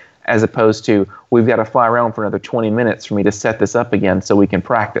moment, as opposed to we've got to fly around for another 20 minutes for me to set this up again so we can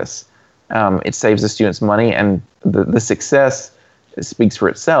practice. It saves the students money, and the success speaks for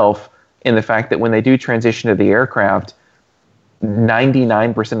itself in the fact that when they do transition to the aircraft,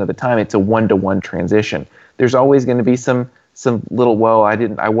 99% of the time it's a one-to-one transition. There's always going to be some little, well,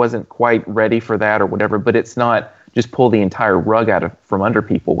 I wasn't quite ready for that or whatever, but it's not just pull the entire rug out from under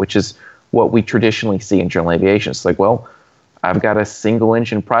people, which is what we traditionally see in general aviation. It's like, well, I've got a single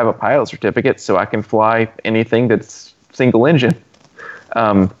engine private pilot certificate, so I can fly anything that's single engine.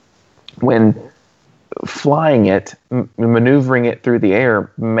 When flying it, maneuvering it through the air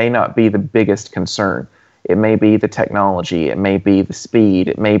may not be the biggest concern. It may be the technology, it may be the speed,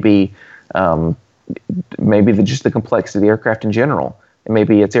 it may be just the complexity of the aircraft in general. It may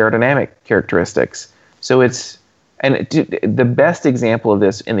be its aerodynamic characteristics. So the best example of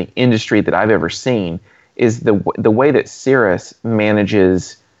this in the industry that I've ever seen is the way that Cirrus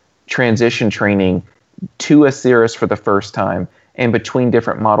manages transition training to a Cirrus for the first time and between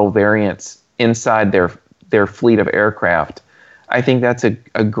different model variants inside their fleet of aircraft. I think that's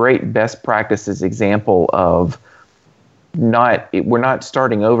a great best practices example of we're not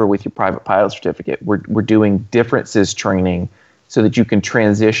starting over with your private pilot certificate. We're doing differences training so that you can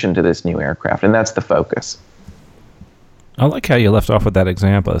transition to this new aircraft, and that's the focus. I like how you left off with that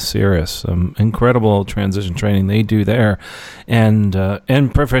example of Cirrus. Incredible transition training they do there, and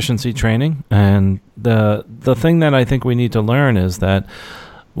proficiency training. And the thing that I think we need to learn is that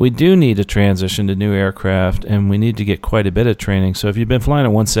we do need to transition to new aircraft, and we need to get quite a bit of training. So if you've been flying a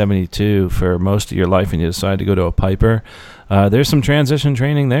 172 for most of your life and you decide to go to a Piper, there's some transition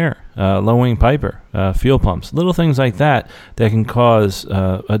training there. Low-wing Piper, fuel pumps, little things like that can cause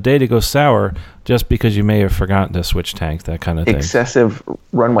a day to go sour just because you may have forgotten to switch tanks, that kind of thing. Excessive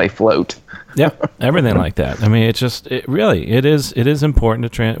runway float. Yeah, everything like that. I mean, it is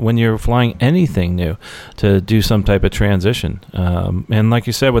important to when you're flying anything new to do some type of transition. And like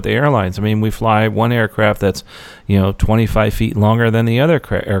you said with the airlines, I mean, we fly one aircraft that's 25 feet longer than the other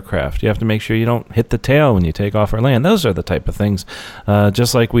aircraft. You have to make sure you don't hit the tail when you take off or land. Those are the type of things,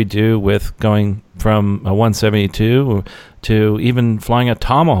 just like we do with going from a 172 to even flying a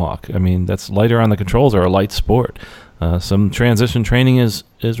Tomahawk. I mean, that's lighter on the controls or a light sport. Some transition training is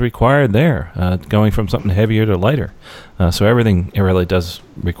required there, going from something heavier to lighter. So everything, it really does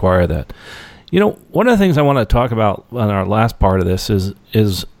require that. One of the things I want to talk about on our last part of this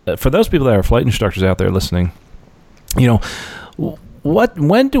is for those people that are flight instructors out there listening,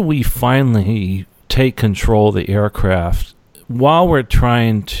 when do we finally take control of the aircraft while we're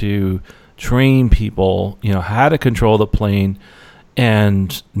trying to train people, how to control the plane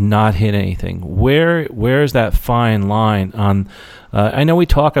and not hit anything? Where's that fine line on? I know we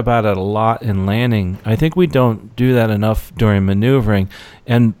talk about it a lot in landing. I think we don't do that enough during maneuvering.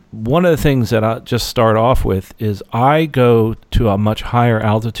 And one of the things that I'll just start off with is I go to a much higher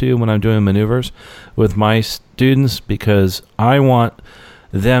altitude when I'm doing maneuvers with my students because I want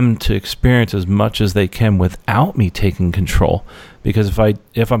them to experience as much as they can without me taking control. Because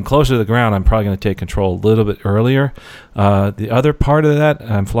if I'm closer to the ground, I'm probably going to take control a little bit earlier. The other part of that,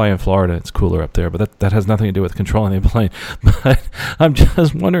 I'm flying in Florida. It's cooler up there, but that has nothing to do with controlling the plane. But I'm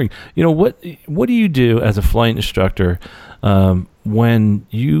just wondering, what do you do as a flight instructor when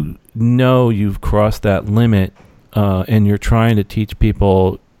you've crossed that limit and you're trying to teach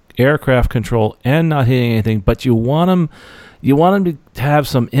people aircraft control and not hitting anything, but you want them to have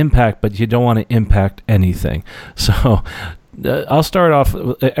some impact, but you don't want to impact anything. So I'll start off,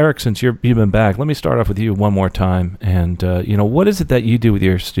 Eric, since you've been back. Let me start off with you one more time. And, what is it that you do with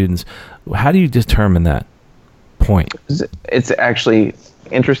your students? How do you determine that point? It's actually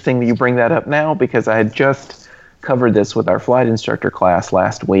interesting that you bring that up now because I had just covered this with our flight instructor class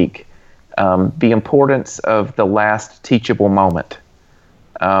last week. The importance of the last teachable moment.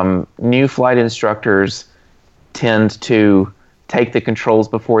 New flight instructors tend to take the controls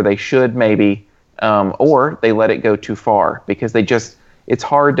before they should, maybe, or they let it go too far because it's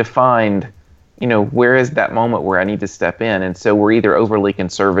hard to find, where is that moment where I need to step in? And so we're either overly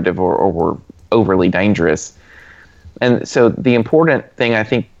conservative or we're overly dangerous. And so the important thing, I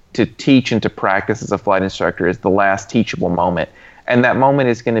think, to teach and to practice as a flight instructor is the last teachable moment. And that moment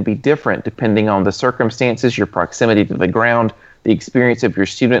is going to be different depending on the circumstances, your proximity to the ground, the experience of your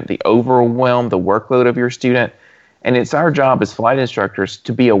student, the overwhelm, the workload of your student. And it's our job as flight instructors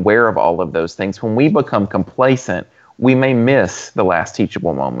to be aware of all of those things. When we become complacent, we may miss the last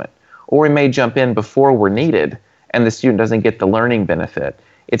teachable moment, or we may jump in before we're needed and the student doesn't get the learning benefit.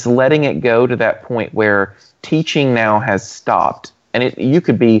 It's letting it go to that point where teaching now has stopped. And you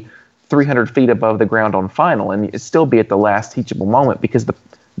could be 300 feet above the ground on final and still be at the last teachable moment because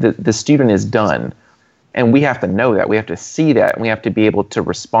the student is done. And we have to know that. We have to see that. And we have to be able to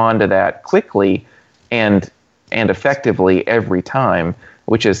respond to that quickly and effectively every time,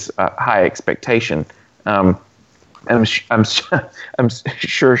 which is a high expectation. I'm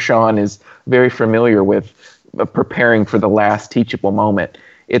sure Sean is very familiar with preparing for the last teachable moment.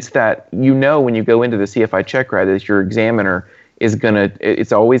 It's that when you go into the CFI check ride that your examiner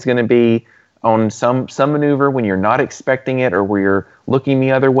it's always gonna be on some maneuver when you're not expecting it or where you're looking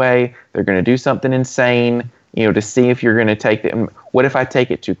the other way. They're gonna do something insane, to see if you're gonna take it. What if I take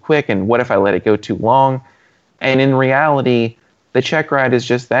it too quick, and what if I let it go too long? And in reality, the check ride is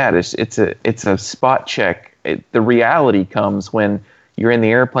just that. It's a spot check. The reality comes when you're in the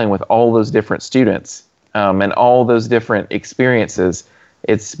airplane with all those different students and all those different experiences.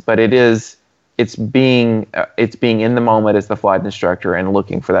 It's being in the moment as the flight instructor and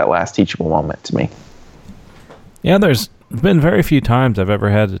looking for that last teachable moment to me. Yeah, there's been very few times I've ever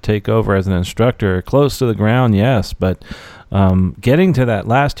had to take over as an instructor. Close to the ground, yes, but getting to that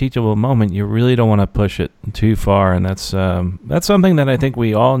last teachable moment, you really don't want to push it too far, and that's something that I think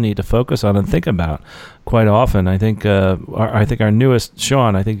we all need to focus on and think about quite often. I think our newest,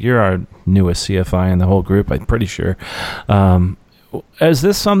 Sean, I think you're our newest CFI in the whole group, I'm pretty sure. Is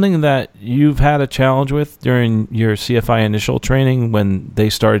this something that you've had a challenge with during your CFI initial training when they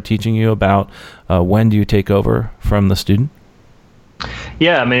started teaching you about when do you take over from the student?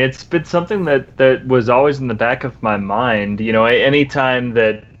 Yeah, I mean, it's been something that was always in the back of my mind. Any time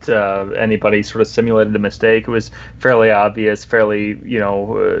that anybody sort of simulated a mistake, it was fairly obvious, fairly,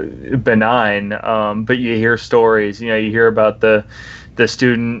 benign. But you hear stories, you hear about the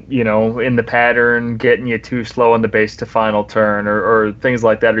student, in the pattern getting you too slow on the base to final turn or things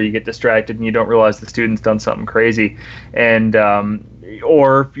like that, or you get distracted and you don't realize the student's done something crazy. And,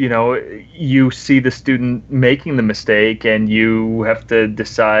 or, you see the student making the mistake and you have to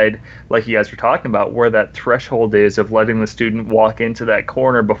decide, like you guys were talking about, where that threshold is of letting the student walk into that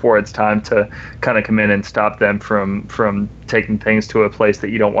corner before it's time to kind of come in and stop them from taking things to a place that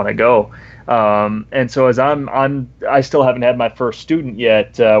you don't want to go. And so as I still haven't had my first student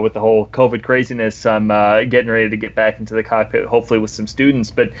yet with the whole COVID craziness. I'm getting ready to get back into the cockpit, hopefully with some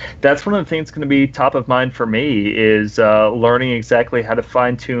students. But that's one of the things that's going to be top of mind for me is learning exactly how to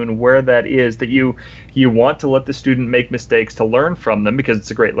fine tune where that is that you want to let the student make mistakes to learn from them because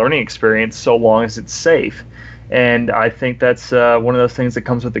it's a great learning experience so long as it's safe. And I think that's one of those things that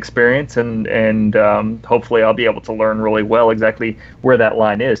comes with experience, and hopefully I'll be able to learn really well exactly where that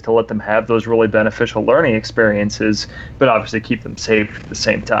line is to let them have those really beneficial learning experiences, but obviously keep them safe at the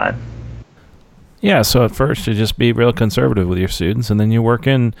same time. Yeah, so at first you just be real conservative with your students, and then you work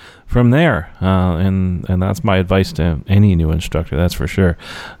in from there. And that's my advice to any new instructor, that's for sure.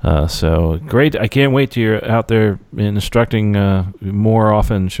 So great. I can't wait till you're out there instructing more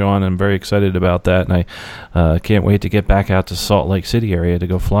often, Sean. I'm very excited about that, and I can't wait to get back out to Salt Lake City area to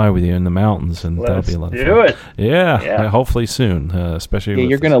go fly with you in the mountains, and that'll be a lot of fun. Do it. Yeah, hopefully soon, especially. Yeah,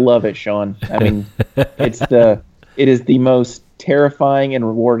 you're going to love it, Sean. I mean, it is the most terrifying and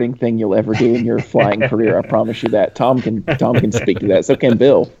rewarding thing you'll ever do in your flying career. I promise you that. Tom can speak to that. So can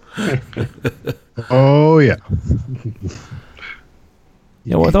Bill. Oh yeah.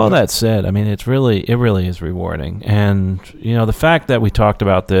 Yeah. With all that said, I mean, it really is rewarding, and the fact that we talked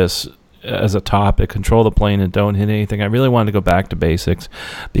about this as a topic, control the plane and don't hit anything. I really wanted to go back to basics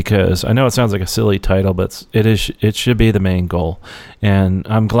because I know it sounds like a silly title, but it should be the main goal. And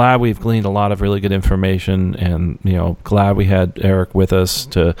I'm glad we've gleaned a lot of really good information, and glad we had Eric with us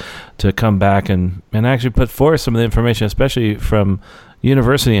to come back and actually put forth some of the information, especially from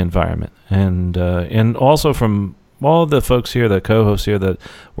university environment and also from all the folks here, the co-hosts here, that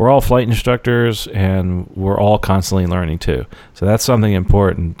we're all flight instructors and we're all constantly learning too. So that's something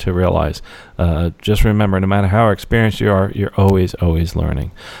important to realize. Just remember, no matter how experienced you are, you're always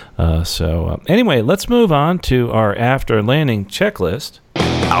learning. Anyway, let's move on to our after landing checklist.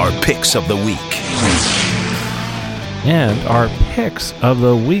 Our picks of the week. And our picks of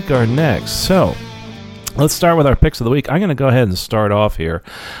the week are next. So let's start with our picks of the week. I'm going to go ahead and start off here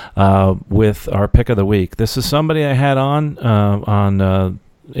with our pick of the week. This is somebody I had on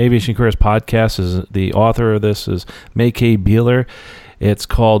Aviation Careers Podcast. Is the author of this is Mackay Beeler. It's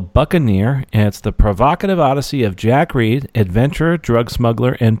called Buccaneer, and it's the provocative odyssey of Jack Reed, adventurer, drug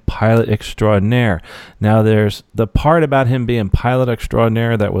smuggler, and pilot extraordinaire. Now, there's the part about him being pilot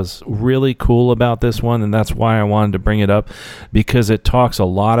extraordinaire that was really cool about this one, and that's why I wanted to bring it up, because it talks a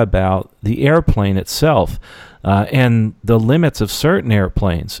lot about the airplane itself. And the limits of certain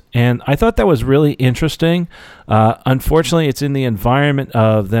airplanes. And I thought that was really interesting. Unfortunately, it's in the environment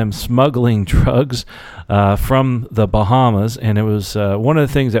of them smuggling drugs from the Bahamas. And it was one of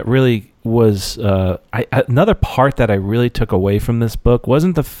the things that really was another part that I really took away from this book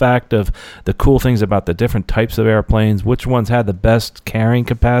wasn't the fact of the cool things about the different types of airplanes, which ones had the best carrying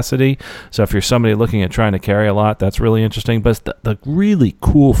capacity. So if you're somebody looking at trying to carry a lot, that's really interesting. But it's the really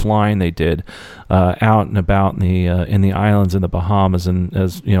cool flying they did out and about in the islands in the Bahamas. And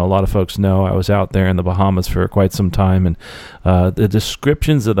as you know, a lot of folks know, I was out there in the Bahamas for quite some time, and the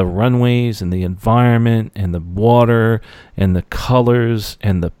descriptions of the runways and the environment and the water and the colors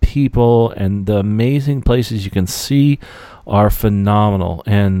and the people and the amazing places you can see are phenomenal.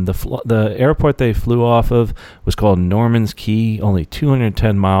 And the airport they flew off of was called Norman's Key, only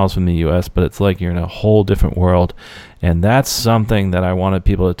 210 miles from the U.S., but it's like you're in a whole different world. And that's something that I wanted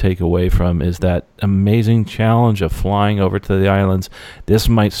people to take away from, is that amazing challenge of flying over to the islands. This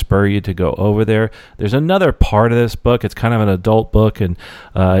might spur you to go over there. There's another part of this book. It's kind of an adult book, and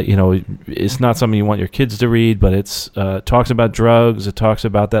it's not something you want your kids to read, but it's talks about drugs. It talks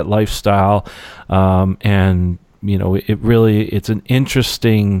about that lifestyle, and it's an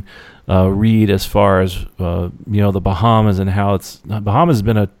interesting read as far as the Bahamas and how Bahamas has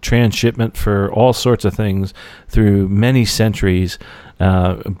been a transshipment for all sorts of things through many centuries,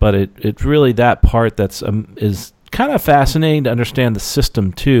 but it's really that part that's is kind of fascinating to understand the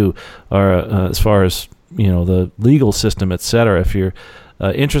system too, or as far as the legal system, etc. If you're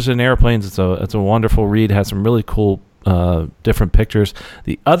interested in airplanes, it's a wonderful read. It has some really cool different pictures.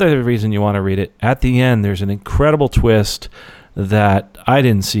 The other reason you want to read it, at the end there's an incredible twist that I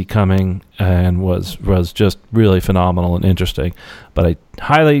didn't see coming and was just really phenomenal and interesting. But I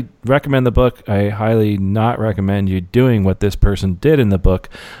highly recommend the book. I highly not recommend you doing what this person did in the book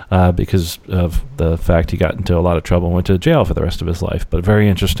because of the fact he got into a lot of trouble and went to jail for the rest of his life. But very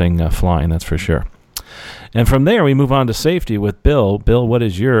interesting flying, that's for sure. And from there we move on to safety with Bill. Bill, what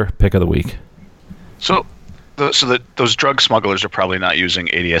is your pick of the week? So those drug smugglers are probably not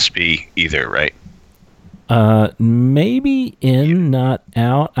using ADS-B either, right? Maybe in, not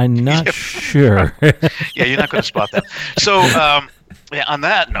out. I'm not sure. Yeah, you're not going to spot that. So, on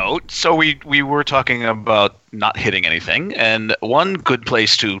that note, so we were talking about not hitting anything, and one good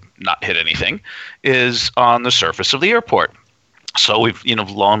place to not hit anything is on the surface of the airport. So we've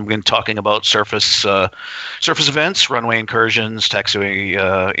long been talking about surface events, runway incursions,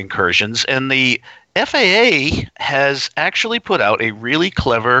 taxiway incursions, and the FAA has actually put out a really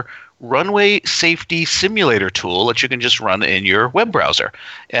clever runway safety simulator tool that you can just run in your web browser,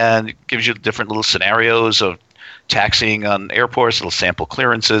 and it gives you different little scenarios of taxiing on airports, little sample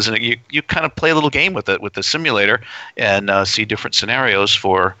clearances, and you kind of play a little game with it with the simulator and see different scenarios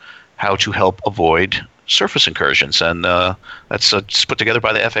for how to help avoid surface incursions. And that's just put together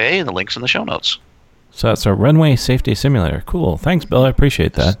by the FAA, and the link's in the show notes. So that's a runway safety simulator. Cool. Thanks, Bill. I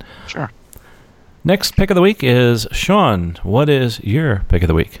appreciate that. Sure. Next pick of the week is Sean. What is your pick of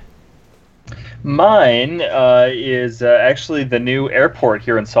the week? Mine is actually the new airport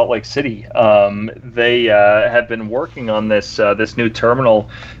here in Salt Lake City. They have been working on this new terminal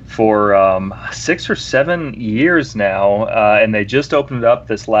for 6 or 7 years now, and they just opened it up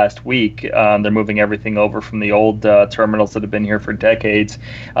this last week. They're moving everything over from the old terminals that have been here for decades.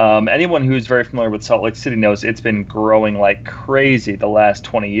 Anyone who's very familiar with Salt Lake City knows it's been growing like crazy the last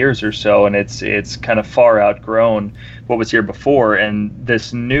 20 years or so, and it's kind of far outgrown what was here before. And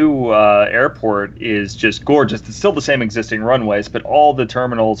this new airport is just gorgeous. It's still the same existing runways, but all the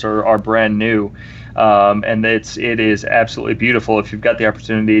terminals are brand new. And it is absolutely beautiful. If you've got the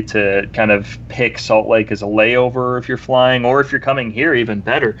opportunity to kind of pick Salt Lake as a layover if you're flying, or if you're coming here, even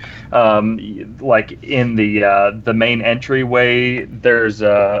better. Like in the main entryway, there's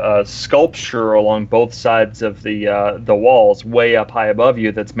a sculpture along both sides of the walls, way up high above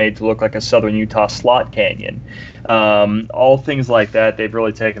you, that's made to look like a southern Utah slot canyon. All things like that. They've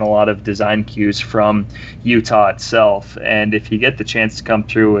really taken a lot of design cues from Utah itself. And if you get the chance to come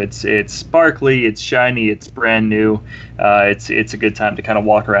through, it's sparkly, it's shiny, it's brand new. It's a good time to kind of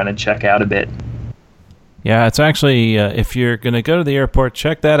walk around and check out a bit. Yeah, it's actually, if you're going to go to the airport,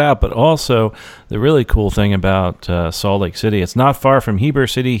 check that out. But also, the really cool thing about Salt Lake City, it's not far from Heber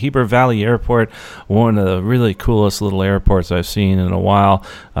City, Heber Valley Airport, one of the really coolest little airports I've seen in a while.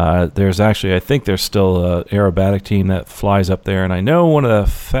 There's actually, I think there's still an aerobatic team that flies up there. And I know one of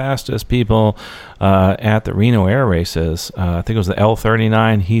the fastest people at the Reno Air Races, I think it was the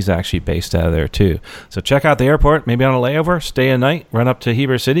L39, he's actually based out of there too. So check out the airport, maybe on a layover, stay a night, run up to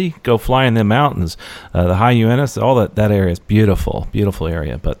Heber City, go fly in the mountains. The high Uintas, all that area is beautiful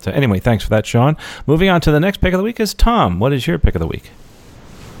area. But anyway, thanks for that, Sean. Moving on to the next pick of the week is Tom. What is your pick of the week?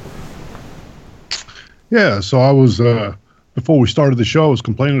 Yeah, so I was, before we started the show, I was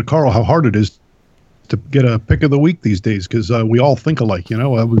complaining to Carl how hard it is to get a pick of the week these days, because we all think alike. I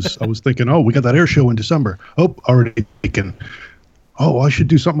was thinking, oh, we got that air show in December. Oh, already taken. Oh, I should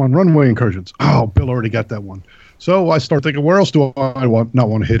do something on runway incursions. Oh, Bill already got that one. So I start thinking, where else do I not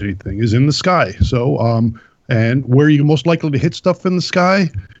want to hit anything? Is in the sky. So, and where you're most likely to hit stuff in the sky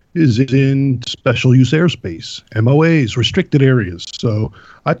is in special use airspace, MOAs, restricted areas. So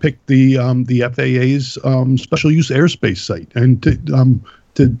I picked the FAA's special use airspace site, and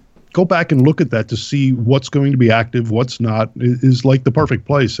to go back and look at that to see what's going to be active, what's not, is like the perfect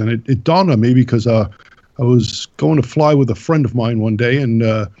place. And it dawned on me because I was going to fly with a friend of mine one day, and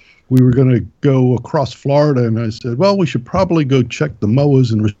we were going to go across Florida, and I said, well, we should probably go check the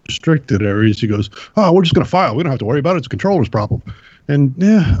MOAs and restricted areas. He goes, oh, we're just going to file. We don't have to worry about it. It's a controller's problem. And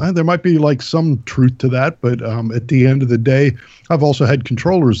yeah, there might be like some truth to that, but at the end of the day, I've also had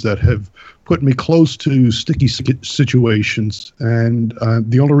controllers that have put me close to sticky situations. And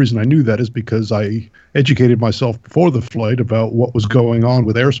the only reason I knew that is because I educated myself before the flight about what was going on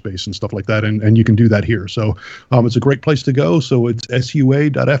with airspace and stuff like that. And you can do that here. So it's a great place to go. So it's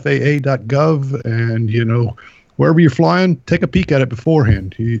sua.faa.gov. And, wherever you're flying, take a peek at it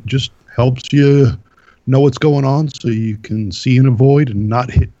beforehand. It just helps you know what's going on so you can see and avoid and not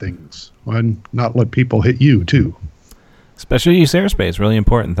hit things and not let people hit you too. Special use airspace, really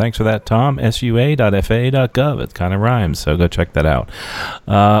important. Thanks for that, Tom. sua.faa.gov. It kind of rhymes, so go check that out.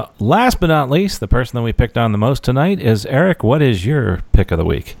 Last but not least, the person that we picked on the most tonight is Eric. What is your pick of the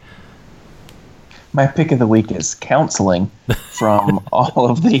week? My pick of the week is counseling from all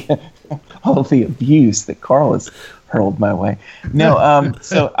of the abuse that Carl has hurled my way. No,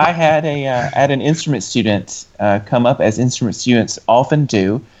 so I had an instrument student come up, as instrument students often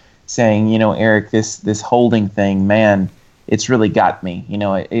do, saying, Eric, this holding thing, man, it's really got me.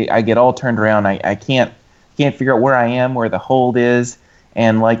 I get all turned around. I can't figure out where I am, where the hold is,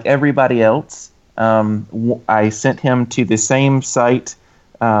 and like everybody else, I sent him to the same site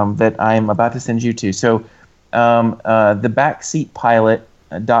that I'm about to send you to. So the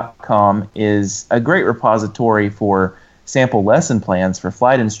backseatpilot.com is a great repository for sample lesson plans for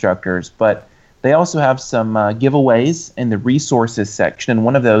flight instructors, but they also have some giveaways in the resources section, and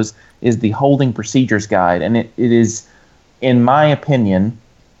one of those is the holding procedures guide, and it is, in my opinion,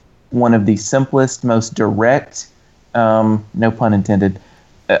 one of the simplest, most direct, no pun intended,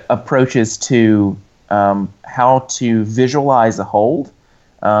 approaches to how to visualize a hold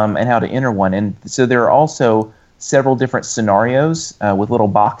and how to enter one. And so there are also several different scenarios with little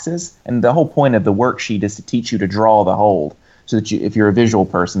boxes, and the whole point of the worksheet is to teach you to draw the hold, so that if you're a visual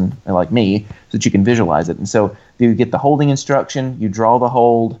person like me, so that you can visualize it. And so you get the holding instruction, you draw the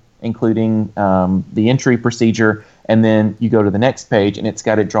hold, including the entry procedure, and then you go to the next page, and it's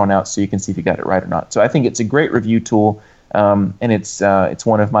got it drawn out so you can see if you got it right or not. So I think it's a great review tool, and it's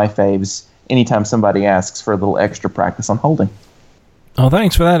one of my faves anytime somebody asks for a little extra practice on holding. Oh,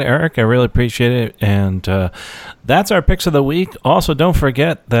 thanks for that, Eric. I really appreciate it. And that's our picks of the week. Also, don't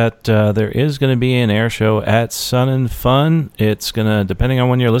forget that there is going to be an air show at Sun and Fun. It's going to, depending on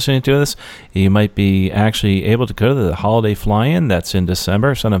when you're listening to this, you might be actually able to go to the Holiday Fly-In. That's in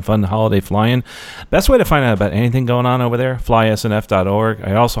December, Sun and Fun Holiday Fly-In. Best way to find out about anything going on over there, flysnf.org.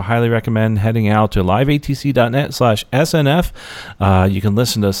 I also highly recommend heading out to liveatc.net/SNF. You can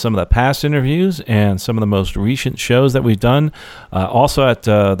listen to some of the past interviews and some of the most recent shows that we've done. Also at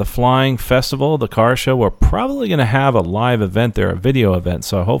the Flying Festival, the car show, we're probably going to have a live event there, a video event.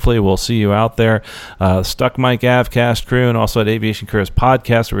 So hopefully we'll see you out there. Stuck Mike Avcast crew, and also at Aviation Careers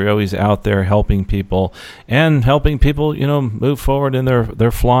Podcast, we're always out there helping people move forward in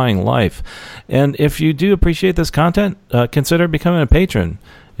their flying life. And if you do appreciate this content, consider becoming a patron.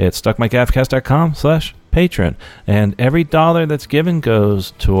 It's stuckmikeavcast.com/patron, and every dollar that's given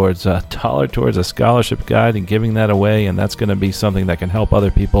goes towards a scholarship guide and giving that away, and that's going to be something that can help other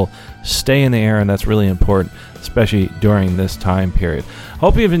people stay in the air, and that's really important, especially during this time period.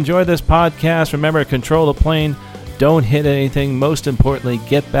 Hope you've enjoyed this podcast. Remember, control the plane, don't hit anything. Most importantly,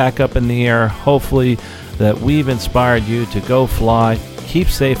 get back up in the air. Hopefully that we've inspired you to go fly. Keep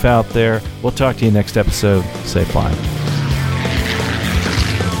safe out there. We'll talk to you next episode. Safe flying.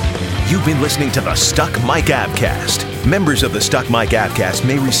 You've been listening to the Stuck Mike Avcast. Members of the Stuck Mike Avcast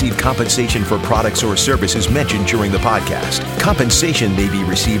may receive compensation for products or services mentioned during the podcast. Compensation may be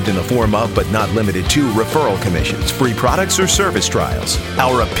received in the form of, but not limited to, referral commissions, free products, or service trials.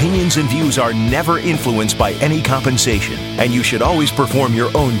 Our opinions and views are never influenced by any compensation, and you should always perform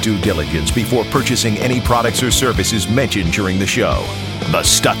your own due diligence before purchasing any products or services mentioned during the show. The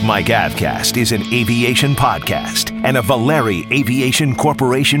Stuck Mike Avcast is an aviation podcast and a Valeri Aviation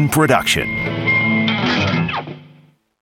Corporation production.